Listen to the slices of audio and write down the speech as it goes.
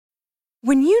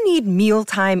When you need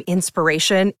mealtime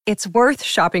inspiration, it's worth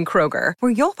shopping Kroger,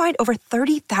 where you'll find over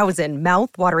 30,000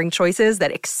 mouth-watering choices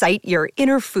that excite your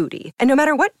inner foodie. And no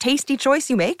matter what tasty choice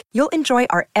you make, you'll enjoy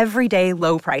our everyday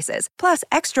low prices, plus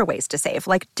extra ways to save,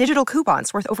 like digital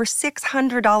coupons worth over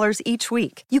 $600 each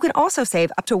week. You can also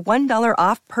save up to $1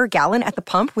 off per gallon at the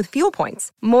pump with fuel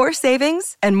points. More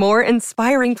savings and more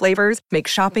inspiring flavors make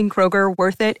shopping Kroger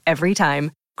worth it every time.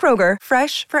 Kroger,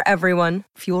 fresh for everyone.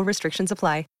 Fuel restrictions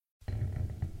apply.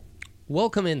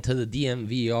 Welcome into the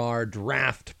DMVR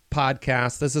Draft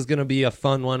Podcast. This is going to be a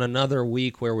fun one. Another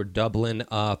week where we're doubling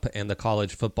up and the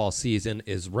college football season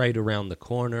is right around the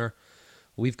corner.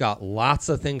 We've got lots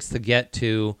of things to get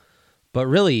to, but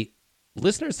really,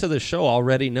 listeners to the show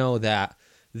already know that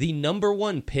the number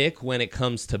one pick when it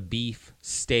comes to beef,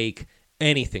 steak,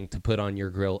 anything to put on your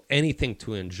grill, anything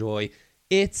to enjoy,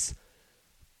 it's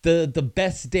the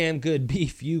best damn good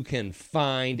beef you can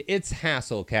find. It's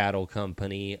Hassel Cattle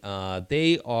Company.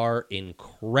 They are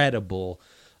incredible.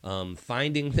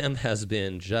 Finding them has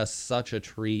been just such a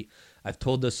treat. I've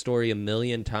told this story a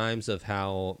million times of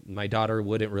how my daughter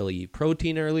wouldn't really eat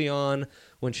protein early on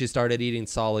when she started eating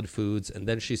solid foods, and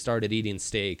then she started eating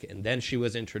steak, and then she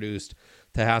was introduced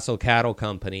to Hassel Cattle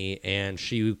Company, and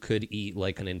she could eat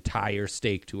like an entire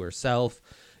steak to herself.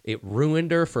 It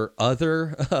ruined her for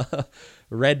other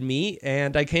red meat,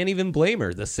 and I can't even blame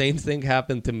her. The same thing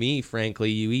happened to me,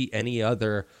 frankly. You eat any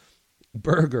other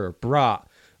burger, brat,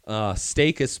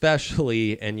 steak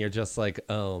especially, and you're just like,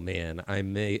 oh man,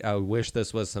 I wish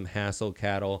this was some Hassel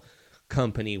Cattle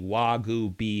Company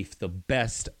Wagyu beef, the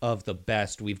best of the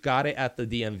best. We've got it at the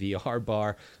DMVR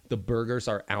bar. The burgers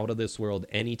are out of this world.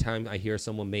 Anytime I hear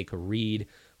someone make a read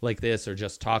like this or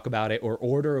just talk about it or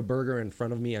order a burger in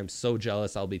front of me, I'm so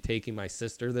jealous. I'll be taking my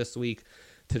sister this week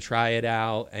to try it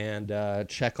out and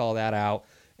check all that out.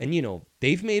 And, you know,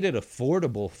 they've made it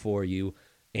affordable for you,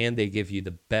 and they give you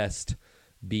the best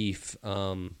beef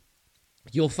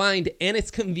you'll find, and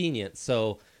it's convenient.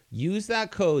 So use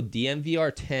that code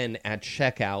DMVR10 at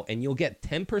checkout, and you'll get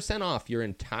 10% off your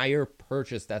entire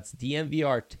purchase. That's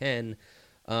DMVR10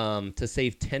 to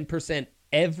save 10%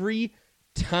 every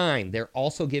time. They're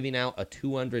also giving out a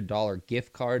 $200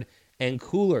 gift card and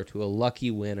cooler to a lucky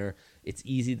winner. It's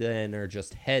easy to enter.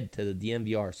 Just head to the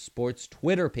DMVR Sports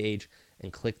Twitter page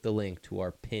and click the link to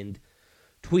our pinned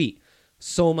tweet.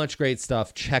 So much great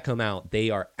stuff. Check them out. They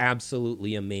are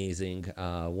absolutely amazing.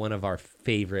 One of our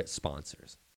favorite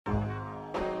sponsors.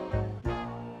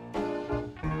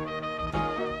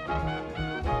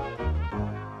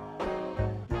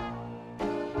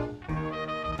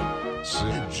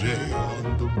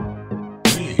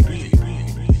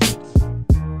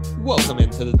 Welcome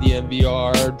into the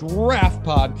DMVR Draft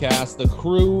Podcast. The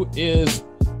crew is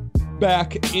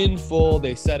back in full.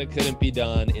 They said it couldn't be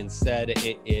done. Instead,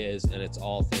 it is, and it's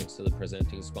all thanks to the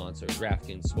presenting sponsor,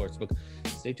 DraftKings Sportsbook.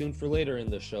 Stay tuned for later in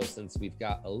the show since we've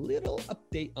got a little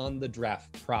update on the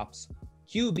draft props.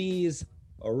 QBs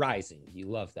rising. You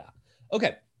love that.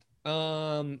 Okay.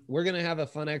 We're going to have a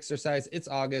fun exercise. It's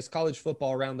August, college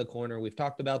football around the corner. We've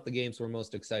talked about the games we're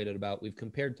most excited about. We've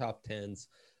compared top 10s.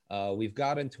 We've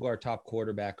got into our top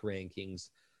quarterback rankings,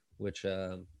 which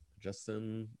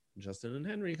Justin and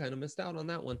Henry kind of missed out on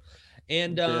that one.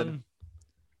 And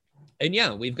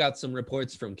yeah, we've got some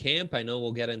reports from camp. I know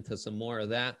we'll get into some more of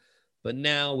that, but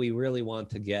now we really want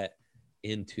to get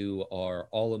into our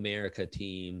All-America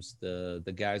teams,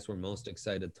 the guys we're most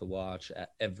excited to watch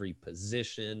at every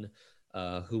position,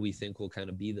 who we think will kind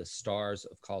of be the stars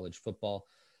of college football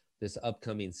this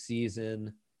upcoming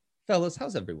season. Fellas,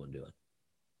 how's everyone doing?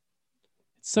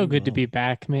 It's so good to be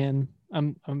back, man.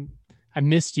 I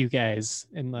missed you guys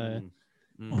in the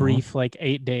brief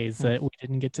 8 days that we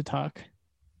didn't get to talk.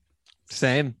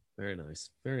 Same. Very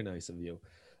nice. Very nice of you.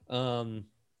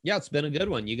 Yeah, it's been a good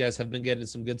one. You guys have been getting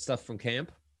some good stuff from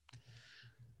camp.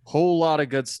 Whole lot of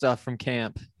good stuff from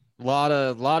camp. A lot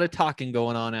of talking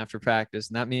going on after practice,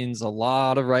 and that means a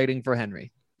lot of writing for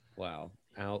Henry. Wow.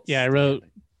 Yeah, I wrote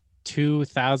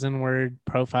 2,000-word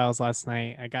profiles last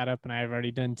night. I got up and I've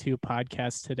already done 2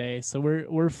 podcasts today. So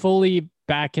we're fully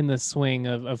back in the swing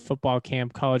of football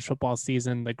camp, college football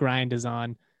season. The grind is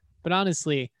on. But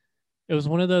honestly, it was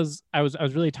one of those, I was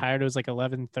really tired. It was like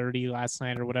 11:30 last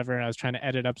night or whatever. I was trying to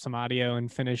edit up some audio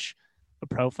and finish a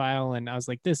profile, and I was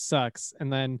like, this sucks.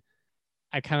 And then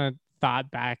I kind of thought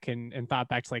back and thought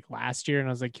back to last year, and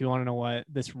I was like, you want to know what?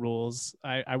 This rules.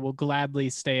 I will gladly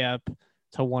stay up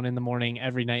till 1 a.m.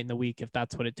 every night in the week if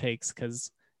that's what it takes,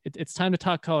 because it's time to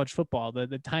talk college football.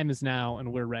 The time is now,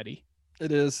 and we're ready.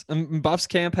 It is. Buffs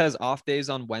camp has off days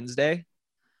on Wednesday,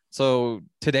 so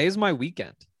today's my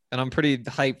weekend, and I'm pretty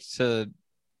hyped to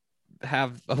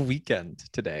have a weekend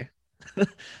today.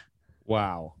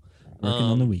 Wow. Working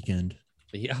on the weekend.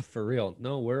 Yeah, for real.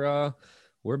 No,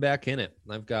 we're back in it.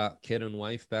 I've got kid and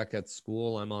wife back at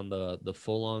school. I'm on the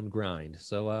full on grind.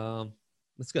 So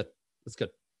that's good. That's good.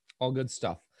 All good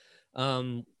stuff.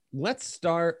 Let's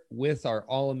start with our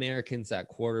All-Americans at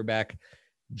quarterback.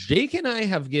 Jake and I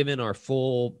have given our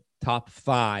full top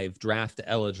 5 draft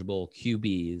eligible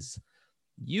QBs.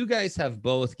 You guys have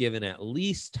both given at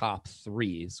least top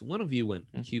 3s. One of you went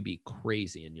QB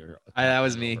crazy in your That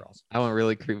was me. overalls. I went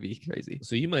really QB crazy.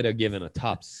 So you might have given a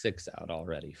top 6 out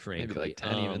already, frankly. Maybe like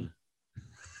 10 even.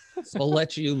 So I'll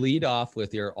let you lead off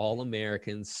with your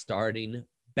All-American starting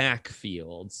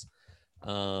backfields.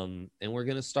 And we're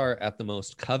going to start at the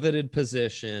most coveted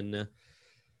position,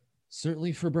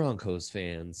 certainly for Broncos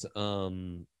fans.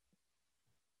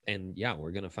 And yeah,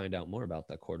 we're going to find out more about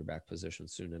that quarterback position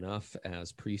soon enough,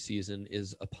 as preseason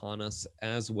is upon us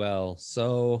as well.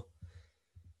 So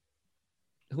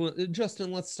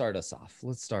Justin, let's start us off.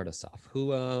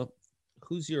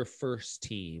 Who's your first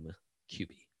team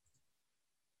QB?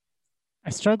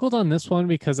 I struggled on this one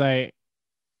because I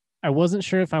wasn't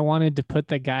sure if I wanted to put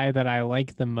the guy that I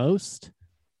like the most,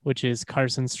 which is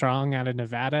Carson Strong out of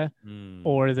Nevada,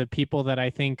 or the people that I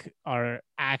think are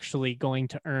actually going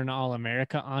to earn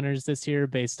All-America honors this year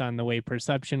based on the way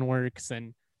perception works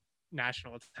and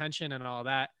national attention and all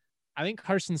that. I think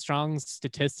Carson Strong's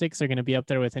statistics are going to be up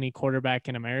there with any quarterback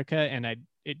in America, and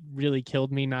it really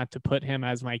killed me not to put him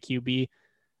as my QB.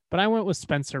 But I went with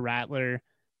Spencer Rattler.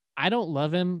 I don't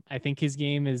love him. I think his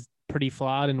game is pretty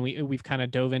flawed, and we've kind of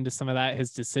dove into some of that.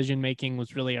 His decision-making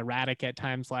was really erratic at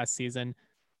times last season.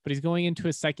 But he's going into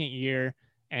his second year,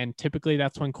 and typically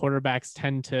that's when quarterbacks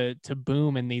tend to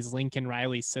boom in these Lincoln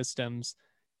Riley systems.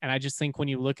 And I just think when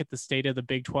you look at the state of the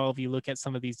Big 12, you look at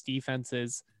some of these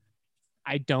defenses,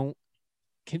 I don't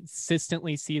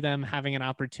consistently see them having an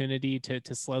opportunity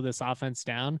to slow this offense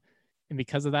down. And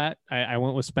because of that, I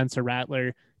went with Spencer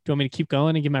Rattler. Do you want me to keep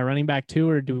going and give my running back too,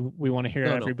 or do we want to hear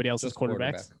everybody else's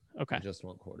quarterbacks? Okay. I just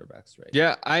want quarterbacks, right?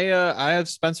 Yeah, I have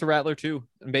Spencer Rattler too,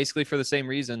 and basically for the same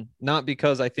reason. Not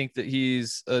because I think that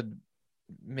he's a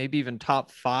maybe even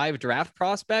top 5 draft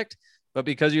prospect, but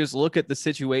because you just look at the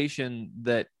situation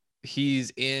that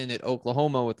he's in at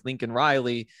Oklahoma with Lincoln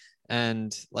Riley,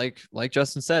 and like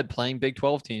Justin said, playing Big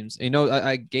 12 teams. You know,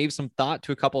 I gave some thought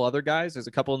to a couple other guys. There's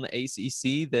a couple in the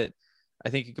ACC that I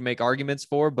think you can make arguments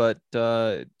for, but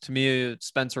to me,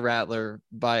 Spencer Rattler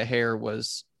by a hair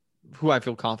was who I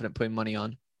feel confident putting money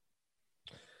on.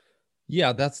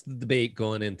 Yeah, that's the debate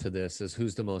going into this, is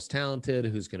who's the most talented,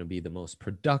 who's going to be the most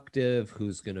productive,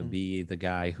 who's going to be the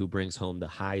guy who brings home the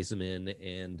Heisman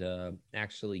and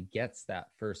actually gets that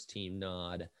first team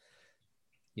nod.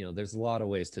 You know, there's a lot of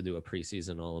ways to do a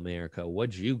preseason All-America.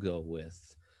 What'd you go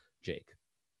with, Jake?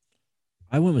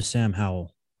 I went with Sam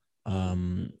Howell.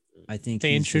 I think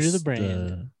staying he's true to the just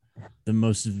brand. The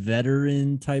most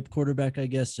veteran type quarterback, I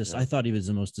guess. I thought he was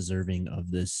the most deserving of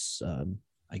this,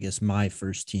 I guess, my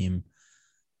first team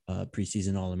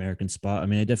preseason All-American spot. I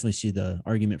mean, I definitely see the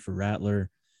argument for Rattler.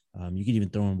 You could even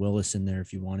throw in Willis in there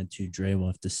if you wanted to. Dre, we'll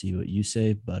have to see what you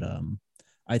say. But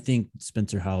I think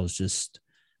Spencer Howell is just,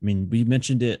 I mean, we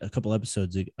mentioned it a couple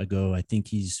episodes ago. I think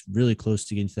he's really close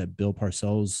to getting to that Bill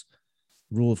Parcells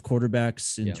rule of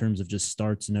quarterbacks in terms of just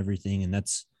starts and everything. And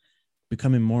that's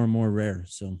becoming more and more rare.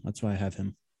 So that's why I have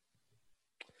him.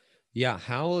 Yeah,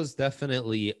 Howell is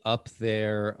definitely up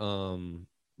there.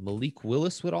 Malik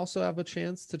Willis would also have a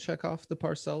chance to check off the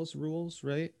Parcells rules,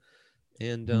 right?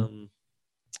 And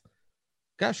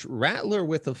gosh, Rattler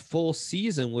with a full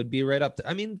season would be right up there.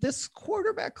 I mean, this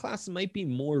quarterback class might be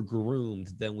more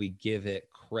groomed than we give it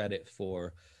credit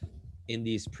for in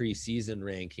these preseason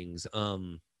rankings.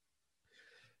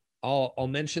 I'll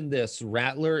mention this.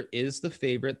 Rattler is the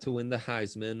favorite to win the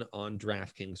Heisman on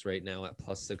DraftKings right now at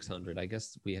plus 600. I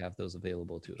guess we have those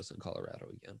available to us in Colorado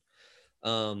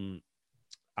again.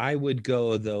 I would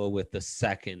go, though, with the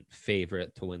second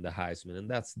favorite to win the Heisman, and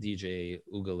that's DJ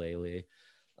Uiagalelei.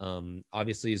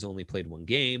 Obviously, he's only played one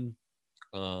game,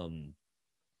 or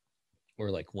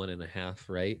like 1.5,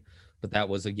 right? But that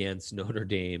was against Notre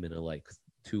Dame in a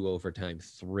 2 overtime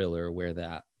thriller where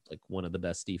that one of the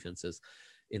best defenses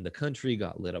in the country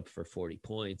got lit up for 40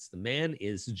 points. The man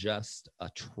is just a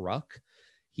truck.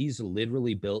 He's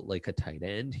literally built like a tight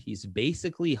end. He's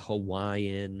basically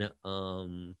Hawaiian,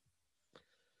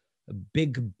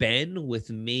 Big Ben with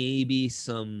maybe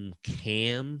some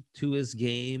Cam to his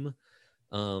game.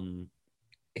 And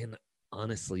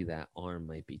honestly, that arm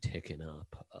might be ticking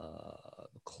up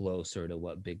closer to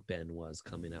what Big Ben was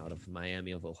coming out of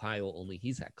Miami of Ohio, only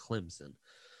he's at Clemson.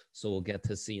 So we'll get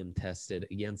to see him tested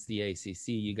against the ACC.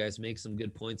 You guys make some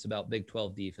good points about Big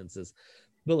 12 defenses,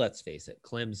 but let's face it,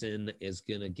 Clemson is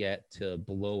going to get to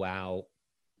blow out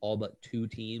all but 2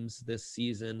 teams this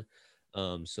season.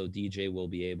 So DJ will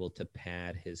be able to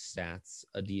pad his stats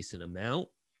a decent amount.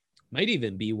 Might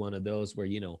even be one of those where,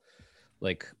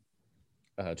 like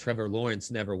Trevor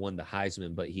Lawrence never won the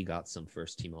Heisman, but he got some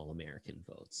first-team All-American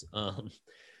votes.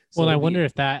 Well, I wonder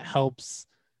if that helps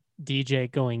DJ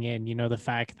going in, the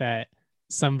fact that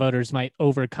some voters might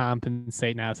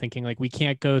overcompensate now, thinking like we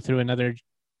can't go through another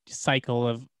cycle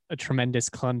of a tremendous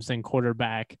Clemson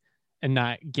quarterback and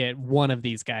not get one of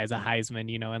these guys a Heisman,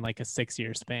 in like a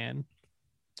 6-year span.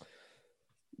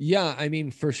 Yeah, I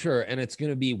mean, for sure. And it's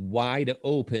going to be wide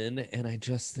open. And I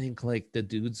just think like the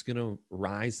dude's going to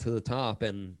rise to the top,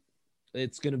 and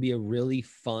it's going to be a really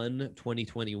fun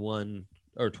 2021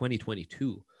 or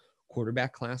 2022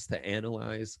 quarterback class to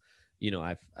analyze.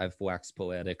 I've waxed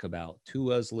poetic about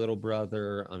Tua's little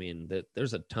brother. I mean,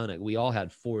 there's a ton we all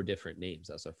had 4 different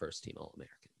names as our first team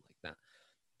All-American. Like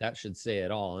that should say it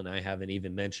all. And I haven't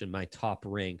even mentioned my top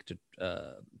ranked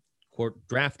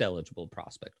draft eligible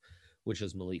prospect, which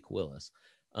is Malik Willis.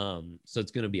 So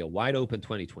it's going to be a wide open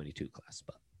 2022 class.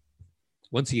 But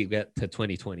once you get to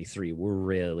 2023, we're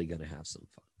really going to have some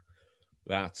fun.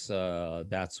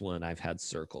 That's one I've had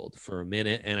circled for a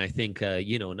minute. And I think,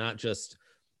 not just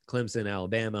Clemson,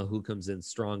 Alabama, who comes in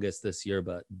strongest this year,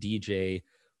 but DJ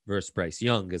versus Bryce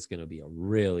Young is going to be a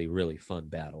really, really fun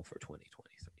battle for 2023.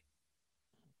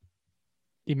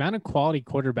 The amount of quality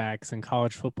quarterbacks in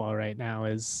college football right now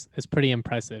is pretty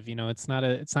impressive. It's not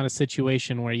a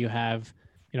situation where you have,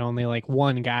 only like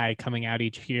one guy coming out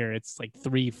each year. It's like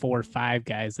 3, 4, 5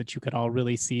 guys that you could all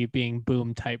really see being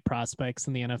boom type prospects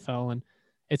in the NFL. And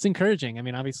it's encouraging. I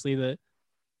mean, obviously the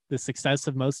success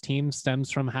of most teams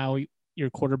stems from how your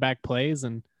quarterback plays.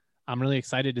 And I'm really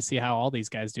excited to see how all these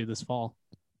guys do this fall.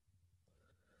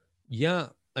 Yeah.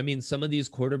 I mean, some of these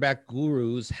quarterback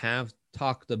gurus have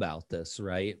talked about this,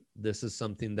 right? This is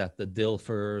something that the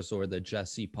Dilfers or the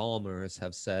Jesse Palmers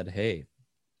have said, hey,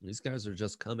 these guys are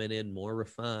just coming in more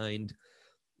refined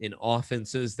in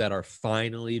offenses that are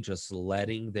finally just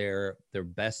letting their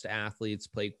best athletes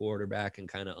play quarterback and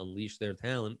kind of unleash their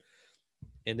talent.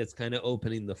 And it's kind of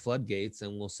opening the floodgates,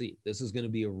 and we'll see. This is going to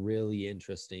be a really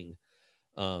interesting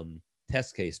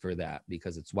test case for that,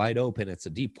 because it's wide open. It's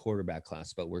a deep quarterback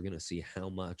class, but we're going to see how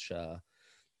much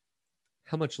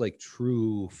like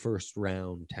true first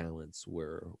round talents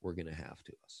we're going to have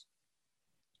to us.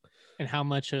 And how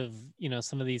much of,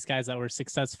 some of these guys that were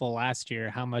successful last year,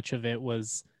 how much of it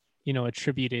was,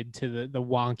 attributed to the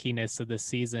wonkiness of the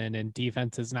season and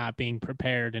defenses not being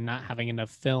prepared and not having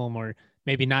enough film, or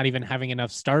maybe not even having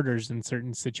enough starters in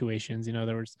certain situations.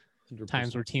 There was 100%.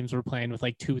 Times where teams were playing with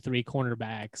like 2-3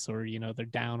 cornerbacks, or, they're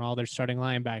down all their starting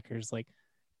linebackers. Like,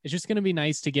 it's just going to be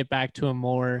nice to get back to a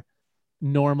more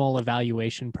normal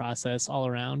evaluation process all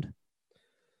around.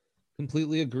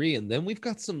 Completely agree. And then we've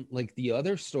got some, like, the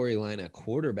other storyline at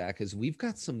quarterback is we've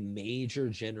got some major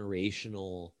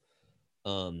generational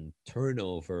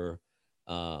turnover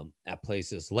at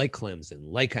places like Clemson,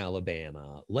 like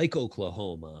Alabama, like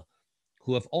Oklahoma,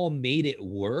 who have all made it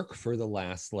work for the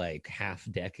last like half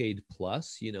decade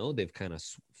plus. They've kind of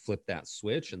flipped that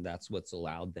switch, and that's what's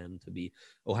allowed them to be.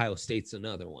 Ohio State's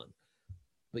another one.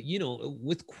 But,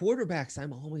 with quarterbacks,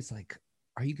 I'm always like,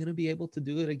 are you going to be able to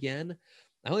do it again?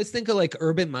 I always think of like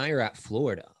Urban Meyer at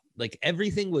Florida. Like,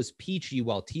 everything was peachy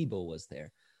while Tebow was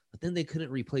there, but then they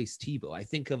couldn't replace Tebow. I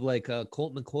think of like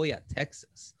Colt McCoy at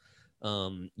Texas.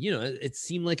 It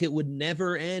seemed like it would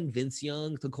never end. Vince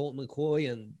Young to Colt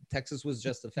McCoy, and Texas was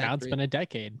just a factory. Now it's been a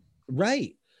decade.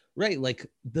 Right. Like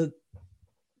the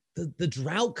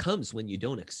drought comes when you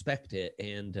don't expect it.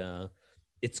 And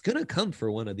it's going to come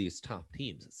for one of these top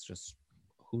teams. It's just,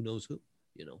 who knows who,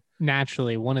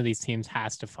 Naturally, one of these teams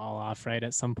has to fall off, right?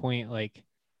 At some point, like,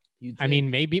 I mean,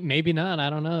 maybe not.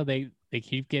 I don't know. They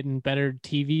keep getting better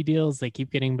TV deals. They keep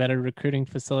getting better recruiting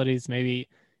facilities. Maybe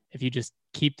if you just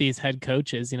keep these head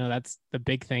coaches, that's the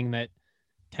big thing that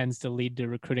tends to lead to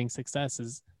recruiting success,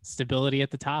 is stability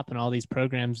at the top. And all these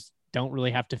programs don't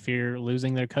really have to fear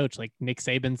losing their coach. Like, Nick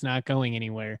Saban's not going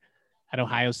anywhere at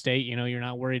Ohio State. You're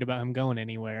not worried about him going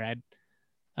anywhere. I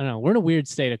don't know. We're in a weird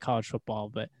state of college football,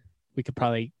 but we could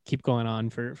probably keep going on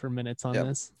for minutes on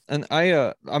this. And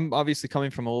I'm obviously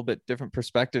coming from a little bit different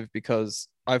perspective, because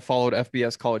I've followed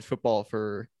FBS college football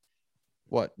for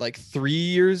like 3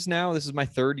 years now. This is my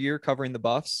 3rd year covering the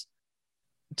Buffs.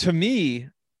 To me,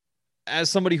 as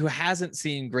somebody who hasn't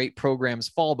seen great programs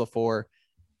fall before,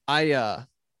 it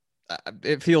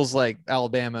feels like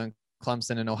Alabama and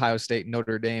Clemson and Ohio State and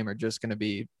Notre Dame are just going to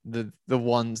be the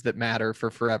ones that matter for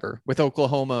forever, with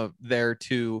Oklahoma there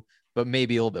too, but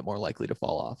maybe a little bit more likely to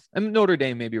fall off. And Notre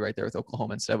Dame may be right there with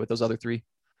Oklahoma instead with those other three.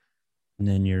 And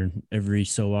then you're every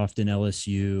so often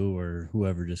LSU or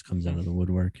whoever just comes out of the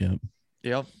woodwork. Yep.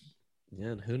 Yep.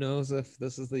 Yeah, and who knows if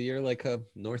this is the year like a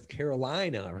North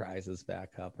Carolina rises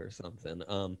back up or something.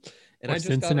 And or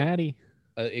Cincinnati.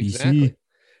 Exactly.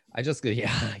 I just go,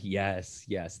 yes.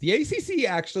 The ACC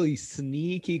actually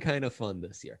sneaky kind of fun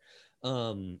this year.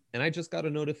 And I just got a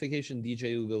notification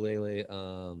DJ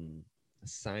Ugalele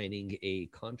signing a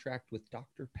contract with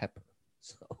Dr. Pepper.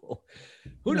 So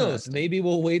who knows? Maybe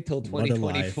we'll wait till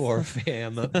 2024,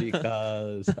 fam,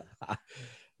 because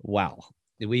wow.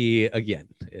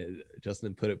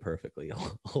 Justin put it perfectly.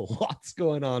 Lots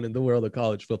going on in the world of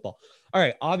college football. All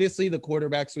right. Obviously, the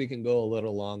quarterbacks, we can go a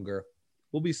little longer.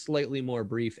 We'll be slightly more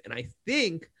brief. And I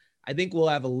think we'll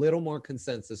have a little more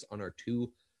consensus on our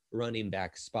 2 running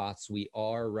back spots. We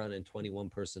are running 21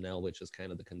 personnel, which is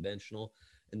kind of the conventional.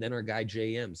 And then our guy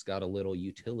JM's got a little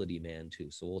utility man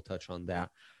too. So we'll touch on that.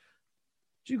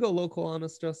 Did you go local on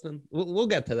us, Justin? We'll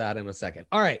get to that in a second.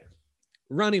 All right.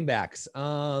 Running backs.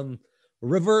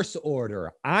 Reverse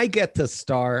order. I get to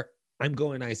start. I'm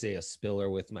going Isaiah Spiller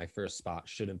with my first spot.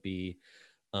 Shouldn't be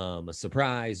a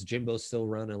surprise. Jimbo's still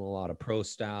running a lot of pro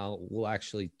style. We'll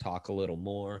actually talk a little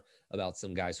more about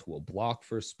some guys who will block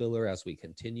for Spiller as we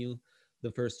continue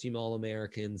the first team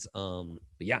All-Americans. But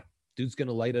yeah, dude's going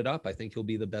to light it up. I think he'll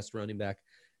be the best running back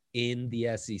in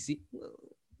the SEC.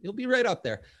 He'll be right up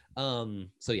there.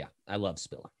 So yeah, I love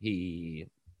Spiller.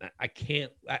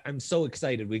 I'm so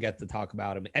excited we get to talk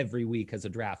about him every week as a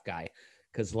draft guy,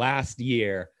 because last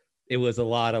year it was a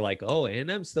lot of like, oh, and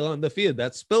I'm still on the field.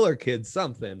 That Spiller kid,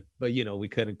 something, but we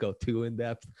couldn't go too in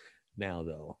depth. Now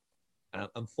though,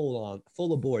 I'm full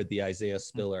aboard the Isaiah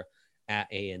Spiller at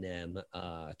A&M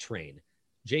train.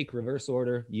 Jake, reverse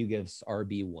order. You give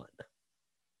RB1.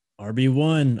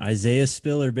 RB1, Isaiah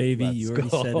Spiller, baby. Let's you already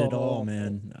go. said it all,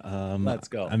 man. Let's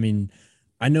go. I mean,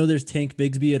 I know there's Tank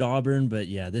Bigsby at Auburn, but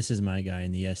yeah, this is my guy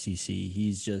in the SEC.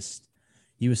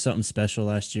 He was something special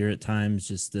last year at times,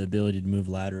 just the ability to move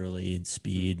laterally,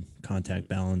 speed, contact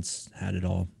balance, had it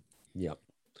all. Yep.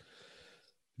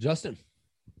 Justin.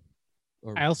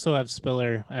 I also have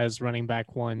Spiller as running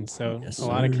back 1. So yes, a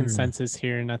lot of consensus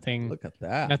here. Nothing, look at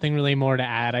that. Nothing really more to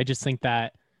add. I just think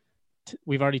that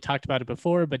we've already talked about it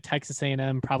before, but Texas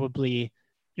A&M probably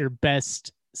your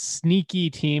best sneaky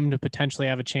team to potentially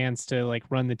have a chance to like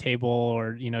run the table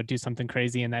or do something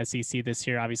crazy in the SEC this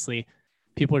year. Obviously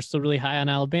people are still really high on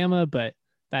Alabama, but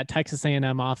that Texas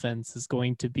A&M offense is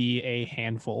going to be a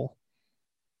handful.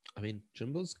 I mean,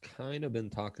 Jimbo's kind of been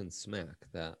talking smack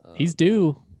that he's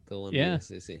due. Yeah,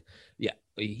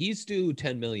 he's due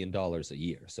 $10 million a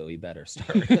year, so he better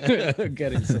start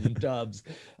getting some dubs.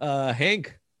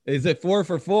 Hank, is it 4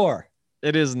 for 4?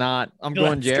 It is not. I'm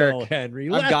going Jarek. Go,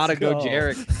 Henry. I've got to go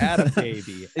Jarek. Atta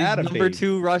baby. Number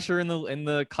 2 rusher in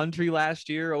the country last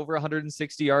year, over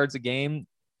 160 yards a game,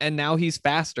 and now he's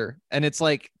faster. And it's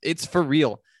like it's for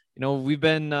real. We've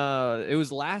been. It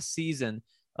was last season.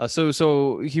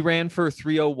 So he ran for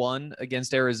 301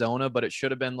 against Arizona, but it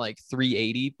should have been like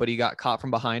 380. But he got caught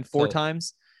from behind 4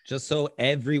 times. Just so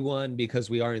everyone, because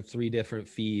we are in 3 different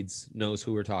feeds, knows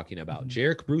who we're talking about.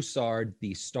 Jarek Broussard,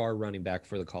 the star running back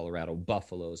for the Colorado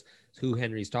Buffaloes, who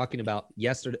Henry's talking about.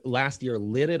 Last year,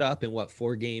 lit it up in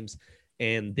 4 games,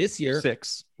 and this year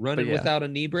 6 running without a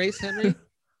knee brace. Henry.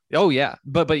 Oh yeah,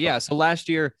 but yeah. So last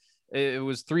year it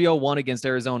was 301 against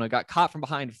Arizona. Got caught from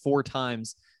behind 4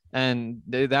 times, and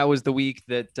that was the week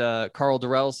that Carl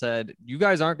Durrell said, "You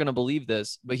guys aren't going to believe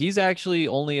this, but he's actually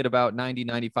only at about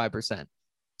 90-95%."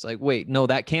 It's like, wait, no,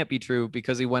 that can't be true,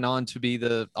 because he went on to be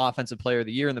the offensive player of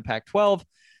the year in the Pac-12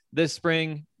 this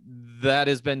spring. That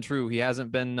has been true. He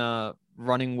hasn't been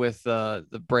running with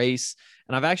the brace.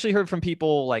 And I've actually heard from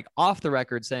people like off the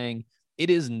record saying it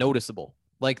is noticeable.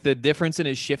 Like the difference in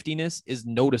his shiftiness is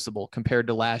noticeable compared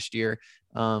to last year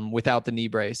without the knee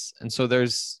brace. And so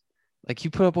there's like, he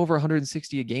put up over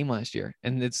 160 a game last year,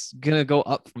 and it's going to go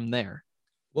up from there.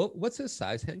 Well, what's his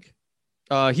size, Hank?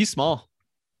 He's small.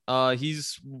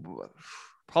 He's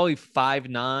probably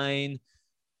 5'9".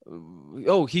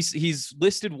 Oh, he's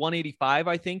listed 185,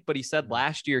 I think, but he said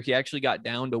last year he actually got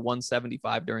down to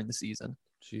 175 during the season.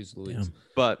 Jeez Louise. Yeah.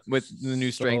 But with the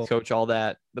new strength coach, all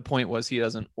that, the point was he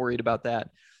doesn't worried about that.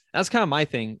 That's kind of my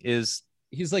thing is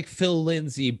he's like Phil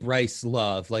Lindsay, Bryce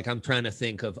Love. Like I'm trying to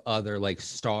think of other like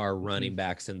star running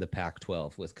backs in the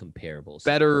Pac-12 with comparables.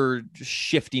 Better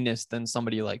shiftiness than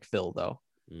somebody like Phil though.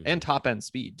 And top end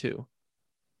speed too.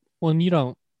 Well, and you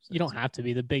don't You don't have to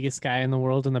be the biggest guy in the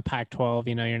world in the Pac-12.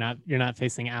 You know, you're not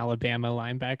facing Alabama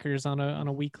linebackers on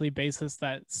a weekly basis.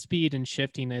 That speed and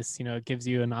shiftiness, you know, gives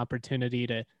you an opportunity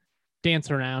to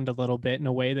dance around a little bit in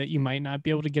a way that you might not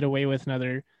be able to get away with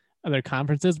in other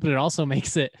conferences, but it also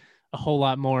makes it a whole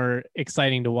lot more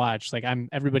exciting to watch. Like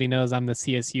everybody knows I'm the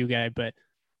CSU guy, but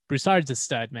Broussard's a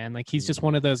stud, man. Like he's just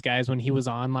one of those guys. When he was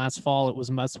on last fall, it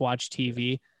was must watch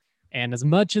TV. And as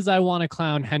much as I want to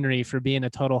clown Henry for being a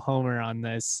total homer on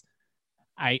this,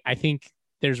 I think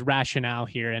there's rationale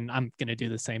here, and I'm going to do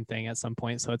the same thing at some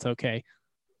point. So it's okay.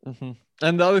 Mm-hmm.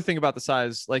 And the other thing about the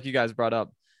size, like you guys brought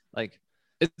up, like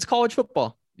it's college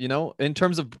football, you know, in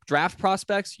terms of draft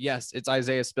prospects. Yes, it's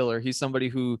Isaiah Spiller. He's somebody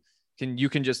who you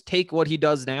can just take what he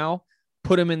does now,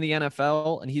 put him in the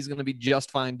NFL, and he's going to be just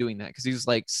fine doing that because he's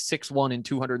like 6'1" and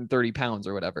 230 pounds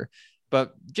or whatever.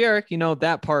 But Jarek, you know,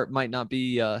 that part might not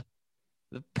be the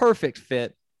perfect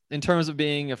fit in terms of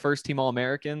being a first team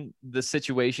All-American. The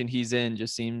situation he's in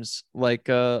just seems like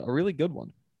a really good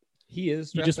one. He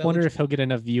is. You just wonder if he'll get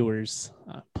enough viewers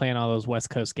playing all those West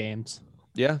Coast games.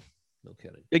 Yeah. No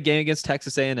kidding. Big game against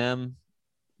Texas A&M.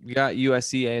 We got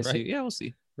USC, ASU. Right. Yeah, we'll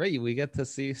see. Right. We get to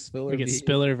see Spiller. We get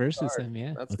Spiller versus him.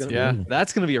 Yeah.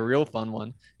 That's going to be a real fun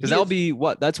one. Because that'll be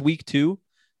that's week 2.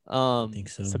 I think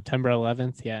so. September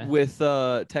 11th. Yeah. With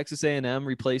Texas A&M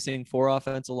replacing 4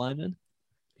 offensive linemen.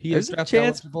 He is draft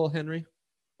eligible, Henry.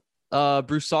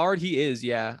 Broussard, he is.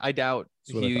 Yeah. I doubt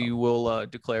he will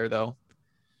declare, though.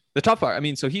 The tough part, I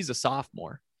mean, so he's a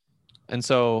sophomore. And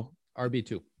so.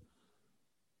 RB2.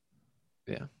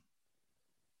 Yeah.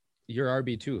 Your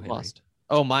RB2, Henry. Lost.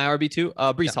 Oh, my RB2?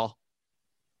 Brees Hall.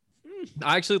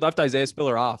 I actually left Isaiah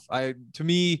Spiller off. To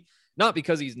me, not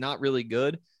because he's not really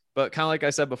good, but kind of like I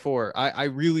said before, I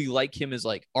really like him as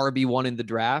like RB1 in the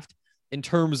draft in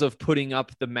terms of putting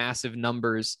up the massive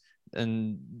numbers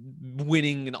and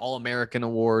winning an All-American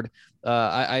award.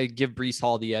 I give Brees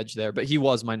Hall the edge there, but he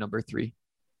was my number 3.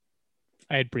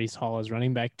 I had Brees Hall as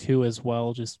running back 2 as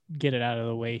well. Just get it out of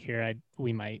the way here.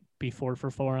 We might be 4 for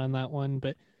 4 on that one,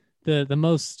 but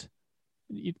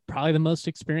probably the most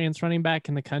experienced running back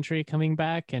in the country coming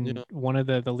back, and one of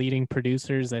the leading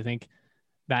producers. I think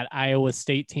that Iowa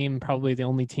State team, probably the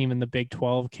only team in the Big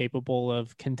 12 capable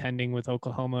of contending with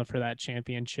Oklahoma for that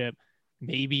championship.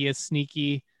 Maybe a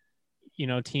sneaky,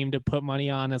 team to put money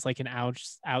on as like an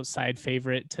outside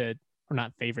favorite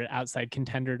outside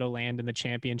contender to land in the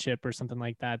championship or something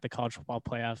like that, the college football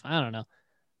playoff. I don't know.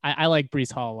 I like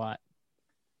Brees Hall a lot.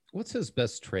 What's his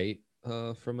best trait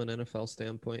from an NFL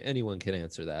standpoint? Anyone can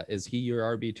answer that. Is he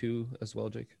your RB2 as well,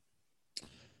 Jake?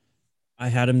 I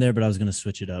had him there, but I was going to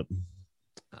switch it up.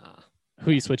 Who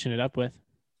are you switching it up with?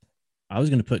 I was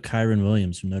going to put Kyron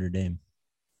Williams from Notre Dame.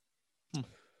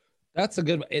 That's a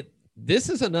good one. This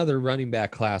is another running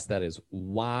back class that is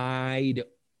wide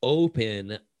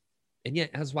open. And yet,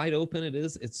 as wide open it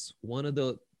is, it's one of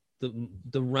the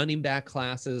running back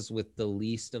classes with the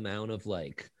least amount of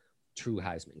like true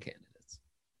Heisman candidates.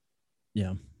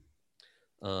 Yeah.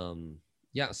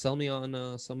 Sell me on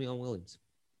Williams.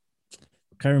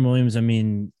 Kyron Williams. I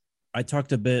mean, I talked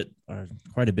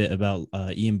quite a bit about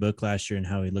Ian Book last year and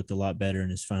how he looked a lot better in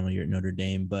his final year at Notre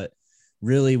Dame. But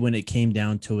really, when it came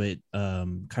down to it,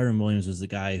 Kyron Williams was the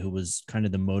guy who was kind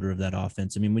of the motor of that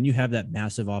offense. I mean, when you have that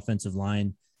massive offensive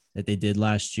line that they did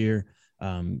last year,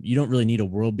 you don't really need a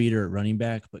world beater at running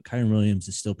back, but Kyron Williams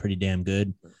is still pretty damn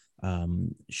good.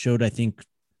 Showed, I think,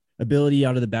 ability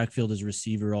out of the backfield as a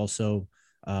receiver also.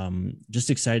 Just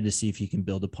excited to see if he can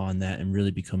build upon that and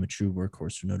really become a true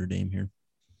workhorse for Notre Dame here.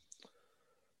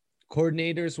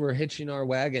 Coordinators we're hitching our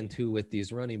wagon to with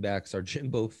these running backs are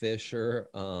Jimbo Fisher,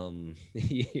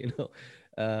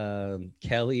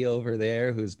 Kelly over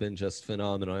there, who's been just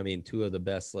phenomenal. I mean, 2 of the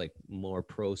best, like more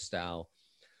pro style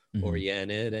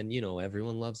oriented, and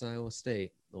everyone loves Iowa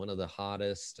State, one of the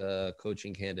hottest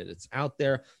coaching candidates out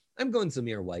there. I'm going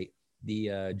Zamir White,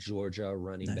 the Georgia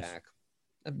running back.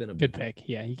 I've been a good pick.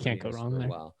 Yeah, you can't go wrong there. For a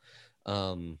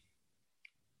while.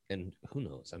 And who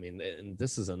knows? I mean, and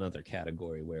this is another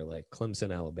category where like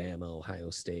Clemson, Alabama, Ohio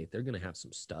State, they're going to have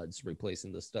some studs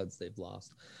replacing the studs they've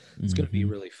lost. It's going to be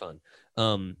really fun.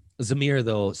 Zamir,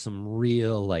 though, some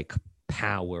real like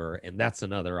power, and that's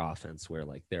another offense where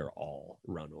like they're all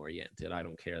run oriented. I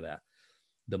don't care that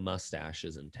the mustache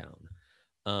is in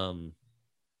town.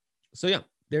 So yeah,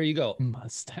 there you go.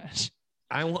 Mustache.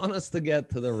 I want us to get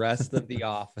to the rest of the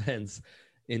offense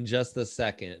in just a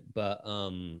second, but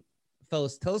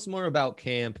fellas, tell us more about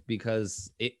camp,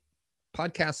 because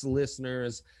podcast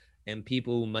listeners and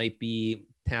people who might be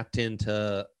tapped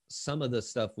into some of the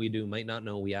stuff we do might not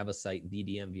know we have a site,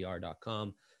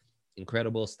 thedmvr.com.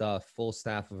 Incredible stuff, full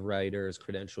staff of writers,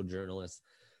 credentialed journalists.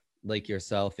 like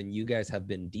yourself, and you guys have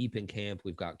been deep in camp.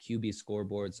 We've got QB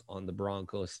scoreboards on the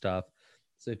Broncos stuff.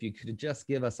 So if you could just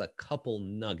give us a couple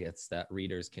nuggets that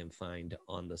readers can find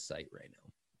on the site right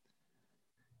now.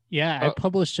 Yeah, I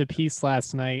published a piece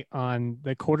last night on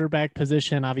the quarterback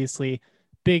position. Obviously,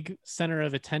 big center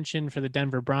of attention for the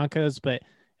Denver Broncos, but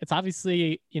it's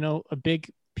obviously, a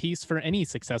big piece for any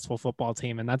successful football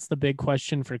team. And that's the big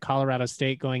question for Colorado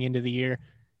State going into the year.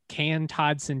 Can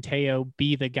Todd Centeio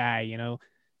be the guy?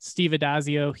 Steve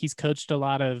Adazio, he's coached a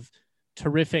lot of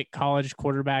terrific college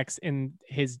quarterbacks in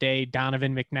his day.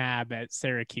 Donovan McNabb at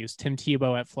Syracuse, Tim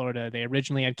Tebow at Florida. They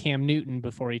originally had Cam Newton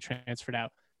before he transferred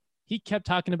out. He kept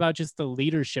talking about just the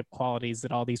leadership qualities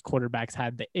that all these quarterbacks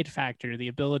had, the it factor, the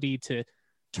ability to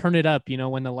turn it up,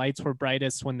 when the lights were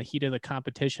brightest, when the heat of the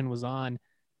competition was on.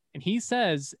 And he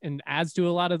says, and as do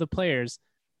a lot of the players,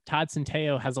 Todd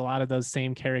Centeio has a lot of those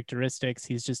same characteristics.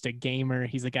 He's just a gamer.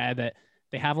 He's a guy that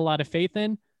they have a lot of faith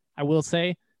in. I will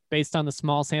say, based on the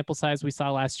small sample size we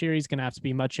saw last year, he's going to have to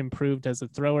be much improved as a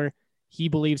thrower. He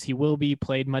believes he will be.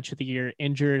 Played much of the year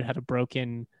injured, had a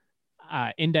broken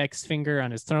index finger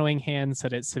on his throwing hand,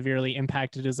 said it severely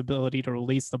impacted his ability to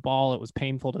release the ball. It was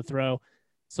painful to throw.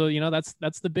 So,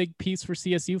 that's the big piece for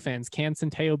CSU fans. Can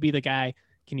Centeio be the guy?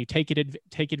 Can you take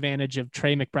advantage of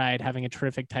Trey McBride having a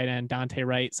terrific tight end, Dante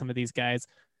Wright, some of these guys,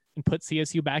 and put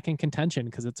CSU back in contention?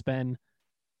 Because it's been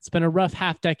a rough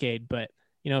half decade. But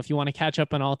if you want to catch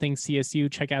up on all things CSU,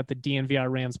 check out the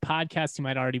DNVR Rams podcast. You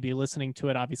might already be listening to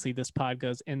it. Obviously, this pod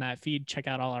goes in that feed. Check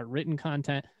out all our written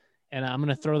content. And I'm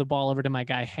going to throw the ball over to my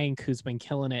guy Hank, who's been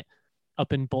killing it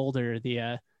up in Boulder,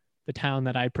 the town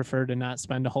that I prefer to not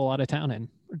spend a whole lot of time in.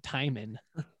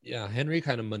 Yeah, Henry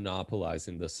kind of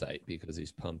monopolizing the site because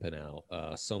he's pumping out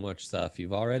so much stuff.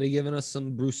 You've already given us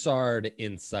some Broussard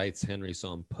insights, Henry, so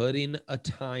I'm putting a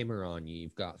timer on you.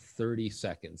 You've got 30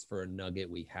 seconds for a nugget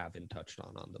we haven't touched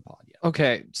on the pod yet.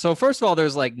 Okay, so first of all,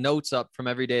 there's like notes up from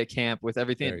every day at camp with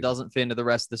everything that doesn't fit into the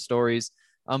rest of the stories.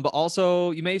 But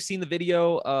also, you may have seen the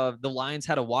video of the Lions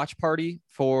had a watch party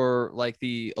for like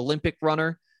the Olympic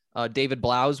runner, David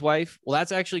Blau's wife. Well,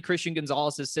 that's actually Christian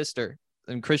Gonzalez's sister.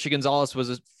 And Christian Gonzalez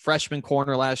was a freshman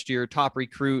corner last year, top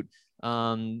recruit,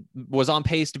 was on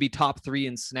pace to be top 3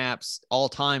 in snaps all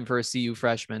time for a CU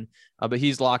freshman. But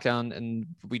he's locked down, and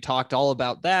we talked all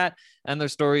about that. And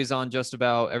there's stories on just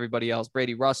about everybody else.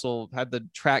 Brady Russell had the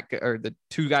track, or the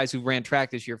 2 guys who ran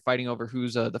track this year fighting over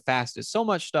who's the fastest. So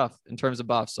much stuff in terms of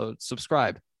buffs. So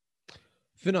subscribe.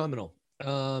 Phenomenal.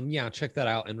 Yeah, check that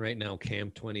out. And right now,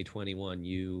 Camp 2021,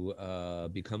 you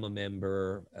become a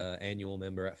member, annual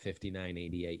member at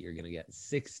 $59.88. You're going to get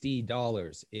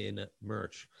 $60 in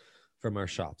merch from our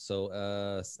shop. So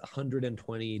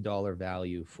 $120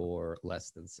 value for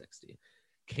less than $60.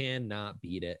 Cannot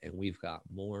beat it. And we've got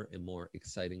more and more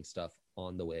exciting stuff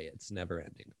on the way. It's never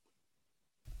ending.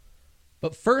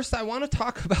 But first, I want to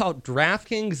talk about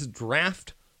DraftKings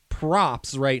draft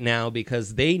props right now,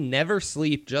 because they never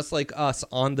sleep, just like us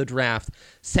on the draft.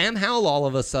 Sam Howell, all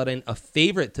of a sudden, a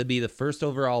favorite to be the first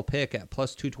overall pick at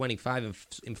plus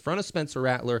 225 in front of Spencer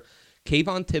Rattler,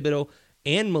 Kayvon Thibodeau,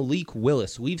 and Malik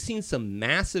Willis. We've seen some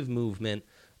massive movement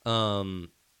from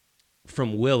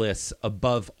Willis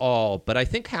above all, but I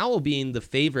think Howell being the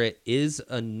favorite is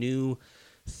a new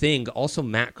thing. Also,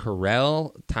 Matt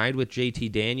Corral tied with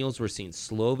JT Daniels. We're seeing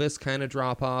Slovis kind of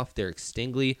drop off. Derek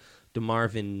Stingley,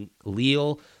 DeMarvin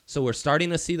Leal. So we're starting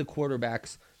to see the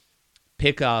quarterbacks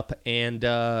pick up, and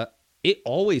it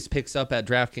always picks up at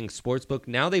DraftKings Sportsbook.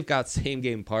 Now they've got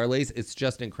same-game parlays. It's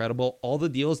just incredible. All the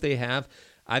deals they have,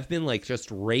 I've been like just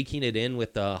raking it in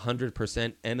with the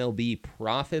 100% MLB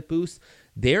profit boost.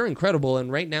 They're incredible. And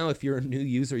right now, if you're a new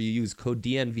user, you use code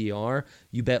DNVR,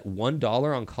 you bet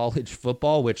 $1 on college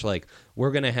football, which like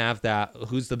we're going to have that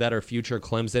who's the better future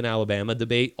Clemson, Alabama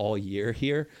debate all year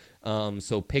here.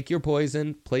 So pick your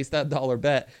poison, place that dollar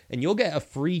bet, and you'll get a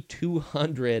free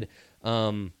 200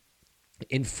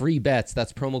 in free bets.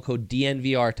 That's promo code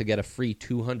DNVR to get a free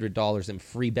 $200 in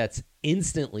free bets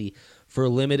instantly for a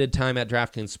limited time at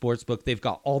DraftKings Sportsbook. They've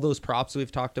got all those props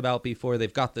we've talked about before.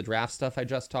 They've got the draft stuff I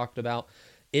just talked about.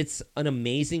 It's an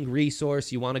amazing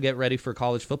resource. You want to get ready for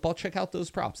college football? Check out those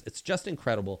props. It's just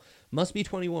incredible. Must be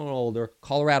 21 or older.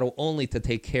 Colorado only to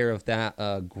take care of that.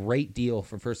 Great deal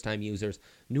for first-time users.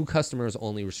 New customers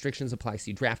only. Restrictions apply.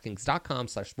 See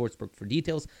DraftKings.com/sportsbook for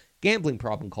details. Gambling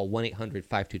problem? Call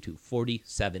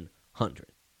 1-800-522-4700.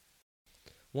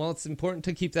 Well, it's important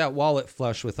to keep that wallet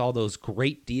flush with all those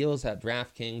great deals at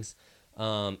DraftKings.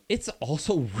 It's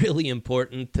also really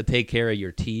important to take care of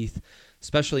your teeth,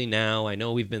 especially now. I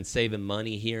know we've been saving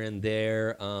money here and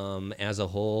there as a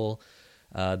whole.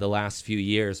 the last few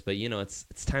years. But,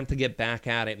 it's time to get back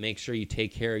at it. Make sure you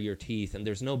take care of your teeth. And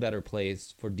there's no better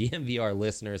place for DMVR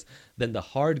listeners than the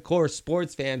hardcore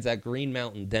sports fans at Green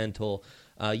Mountain Dental.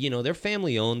 They're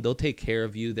family owned. They'll take care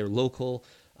of you. They're local.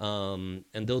 And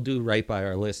they'll do right by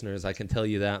our listeners. I can tell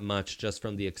you that much just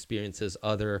from the experiences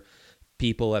other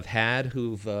people have had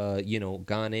who've,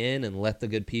 gone in and let the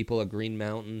good people at Green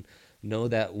Mountain know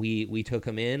that we took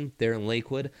them in. They're in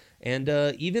Lakewood. And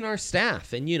even our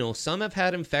staff. And, some have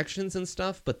had infections and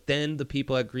stuff, but then the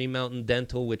people at Green Mountain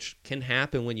Dental, which can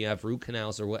happen when you have root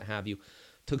canals or what have you,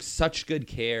 took such good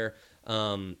care.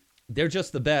 They're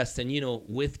just the best. And,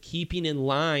 with keeping in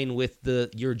line with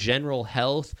your general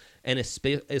health and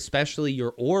especially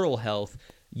your oral health,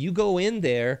 you go in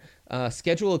there,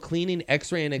 schedule a cleaning,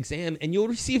 x-ray, and exam, and you'll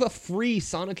receive a free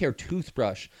Sonicare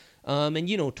toothbrush.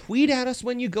 And, tweet at us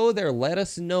when you go there. Let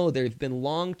us know. They've been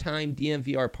longtime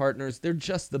DMVR partners. They're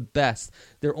just the best.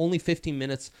 They're only 15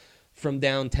 minutes from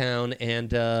downtown, and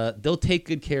they'll take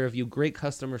good care of you. Great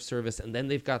customer service. And then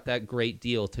they've got that great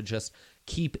deal to just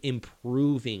keep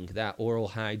improving that oral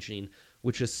hygiene,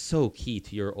 which is so key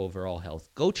to your overall health.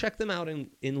 Go check them out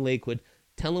in Lakewood.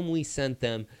 Tell them we sent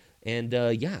them. And,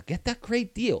 get that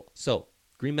great deal. So,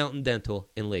 Green Mountain Dental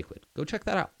in Lakewood. Go check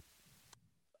that out.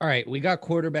 All right, we got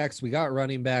quarterbacks, we got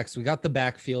running backs, we got the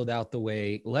backfield out the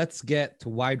way. Let's get to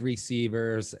wide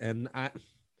receivers. And I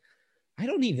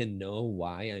don't even know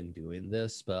why I'm doing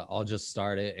this, but I'll just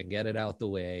start it and get it out the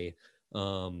way.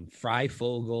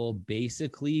 Freifogel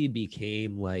basically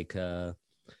became like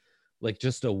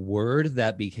just a word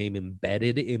that became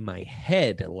embedded in my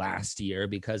head last year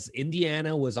because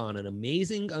Indiana was on an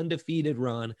amazing undefeated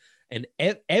run. And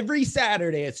every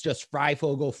Saturday, it's just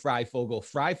Freifogel.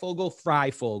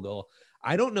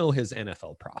 I don't know his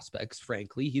NFL prospects,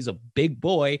 frankly. He's a big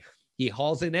boy. He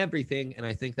hauls in everything. And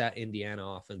I think that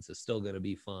Indiana offense is still going to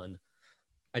be fun.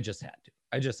 I just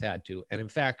had to. And in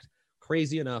fact,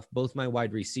 crazy enough, both my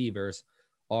wide receivers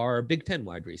are Big Ten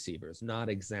wide receivers, not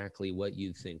exactly what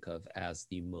you think of as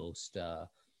the most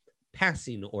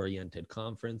passing-oriented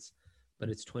conference. But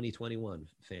it's 2021,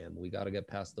 fam. We got to get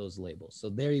past those labels.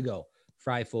 So there you go.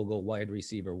 Freifogel, wide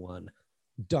receiver 1.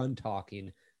 Done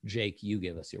talking. Jake, you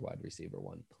give us your wide receiver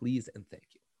 1, please, and thank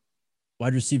you.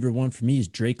 Wide receiver 1 for me is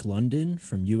Drake London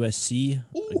from USC,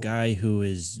 a guy who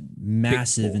is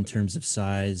massive in terms of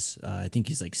size. I think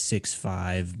he's like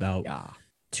 6'5", about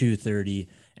 230,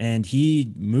 and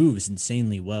he moves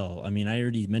insanely well. I mean, I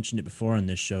already mentioned it before on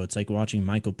this show. It's like watching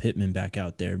Michael Pittman back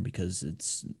out there because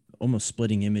it's almost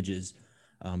splitting images.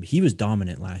 He was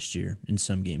dominant last year in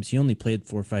some games. He only played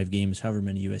 4 or 5 games, however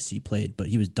many USC played, but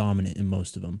he was dominant in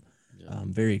most of them.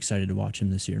 I'm very excited to watch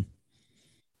him this year.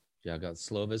 Yeah, I got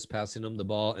Slovis passing him the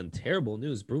ball. And terrible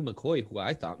news, Brew McCoy, who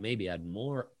I thought maybe had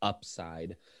more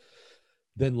upside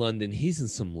than London. He's in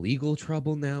some legal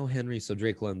trouble now, Henry. So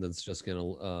Drake London's just going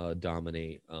to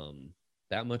dominate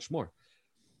that much more.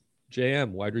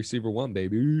 JM, wide receiver 1,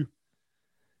 baby.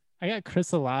 I got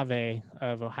Chris Olave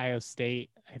of Ohio State.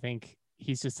 I think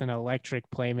he's just an electric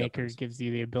playmaker, gives you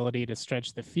the ability to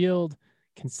stretch the field,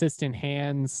 consistent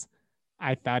hands.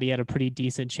 I thought he had a pretty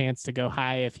decent chance to go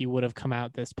high if he would have come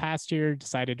out this past year,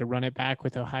 decided to run it back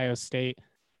with Ohio State.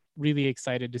 Really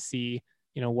excited to see,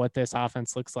 what this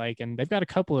offense looks like. And they've got a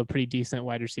couple of pretty decent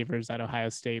wide receivers at Ohio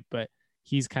State, but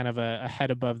he's kind of a head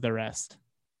above the rest.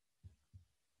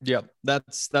 Yep.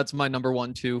 That's my number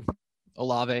 1 too,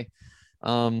 Olave.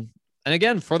 And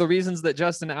again, for the reasons that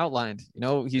Justin outlined,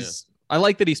 I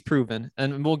like that he's proven,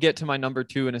 and we'll get to my number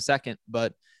 2 in a second,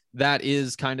 but that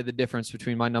is kind of the difference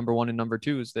between my number 1 and number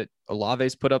 2 is that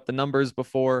Olave's put up the numbers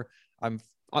before. I'm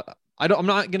not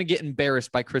going to get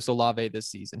embarrassed by Chris Olave this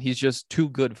season. He's just too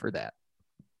good for that.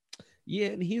 Yeah.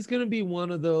 And he's going to be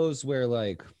one of those where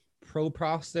like pro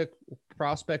prospect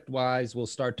wise, we'll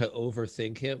start to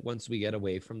overthink it once we get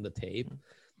away from the tape.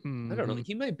 I don't know.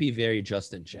 He might be very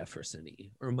Justin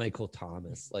Jefferson-y or Michael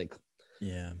Thomas. Like,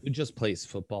 who just plays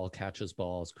football, catches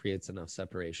balls, creates enough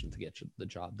separation to get the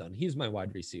job done. He's my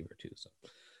wide receiver too. So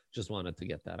just wanted to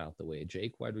get that out the way.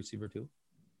 Jake, wide receiver 2.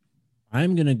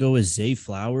 I'm going to go with Zay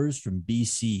Flowers from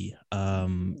BC.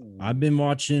 I've been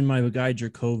watching my guy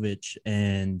Jerkovich,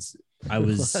 and I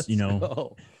was,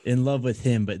 in love with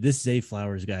him. But this Zay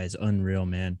Flowers guy is unreal,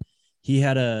 man. He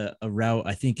had a route,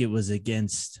 I think it was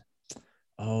against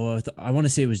I want to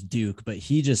say it was Duke, but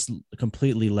he just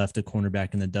completely left a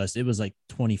cornerback in the dust. It was like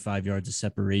 25 yards of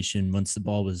separation once the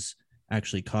ball was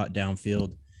actually caught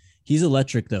downfield. He's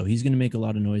electric, though. He's going to make a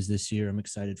lot of noise this year. I'm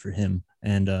excited for him.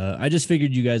 And I just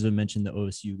figured you guys would mention the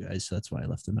OSU guys, so that's why I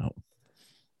left them out.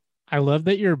 I love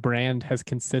that your brand has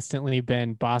consistently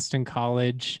been Boston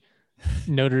College,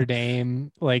 Notre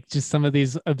Dame, like just some of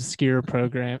these obscure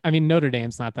programs. I mean, Notre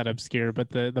Dame's not that obscure, but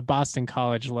the Boston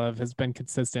College love has been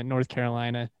consistent. North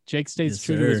Carolina, Jake stays Yes,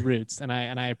 true to his sir. roots, and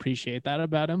I appreciate that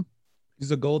about him.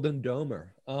 He's a golden domer.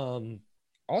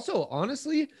 Also,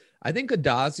 honestly, I think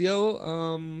Adazio,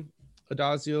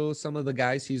 some of the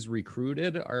guys he's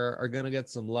recruited are gonna get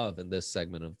some love in this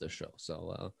segment of the show.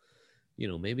 So,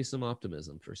 maybe some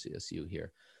optimism for CSU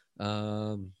here.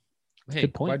 Hey,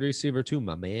 Good point. wide receiver too,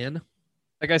 my man.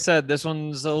 Like I said, this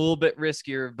one's a little bit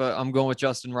riskier, but I'm going with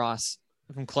Justin Ross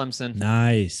from Clemson.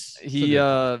 Nice. He, put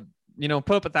up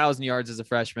 1,000 yards as a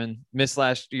freshman. Missed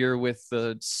last year with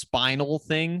the spinal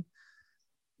thing.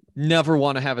 Never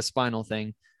want to have a spinal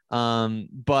thing.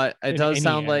 But it does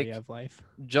sound like of life.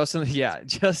 Justin,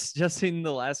 just in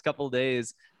the last couple of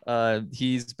days,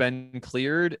 he's been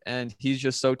cleared and he's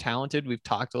just so talented. We've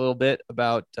talked a little bit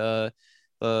about the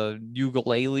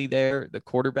ukulele there, the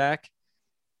quarterback.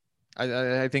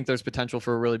 I think there's potential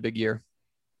for a really big year.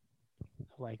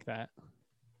 I like that.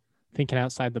 Thinking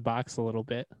outside the box a little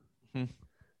bit.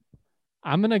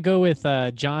 I'm going to go with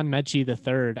John Mechie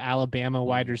III, Alabama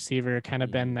wide receiver, kind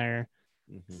of been their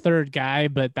third guy,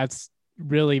 but that's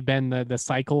really been the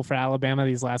cycle for Alabama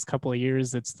these last couple of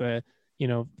years. It's the,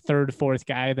 third, fourth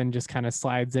guy, then just kind of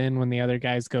slides in when the other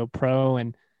guys go pro.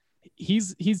 And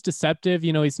he's deceptive.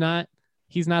 He's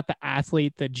not the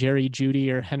athlete that Jerry Jeudy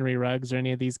or Henry Ruggs or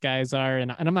any of these guys are.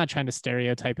 And I'm not trying to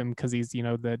stereotype him because he's,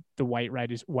 the white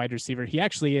wide receiver. He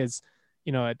actually is,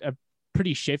 a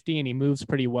pretty shifty and he moves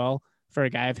pretty well for a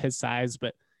guy of his size,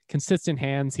 but consistent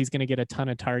hands. He's going to get a ton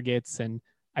of targets. And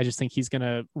I just think he's going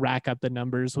to rack up the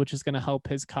numbers, which is going to help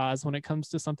his cause when it comes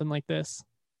to something like this.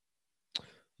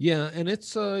 Yeah, and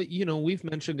it's we've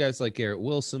mentioned guys like Garrett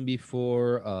Wilson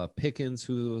before, Pickens,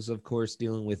 who's of course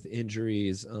dealing with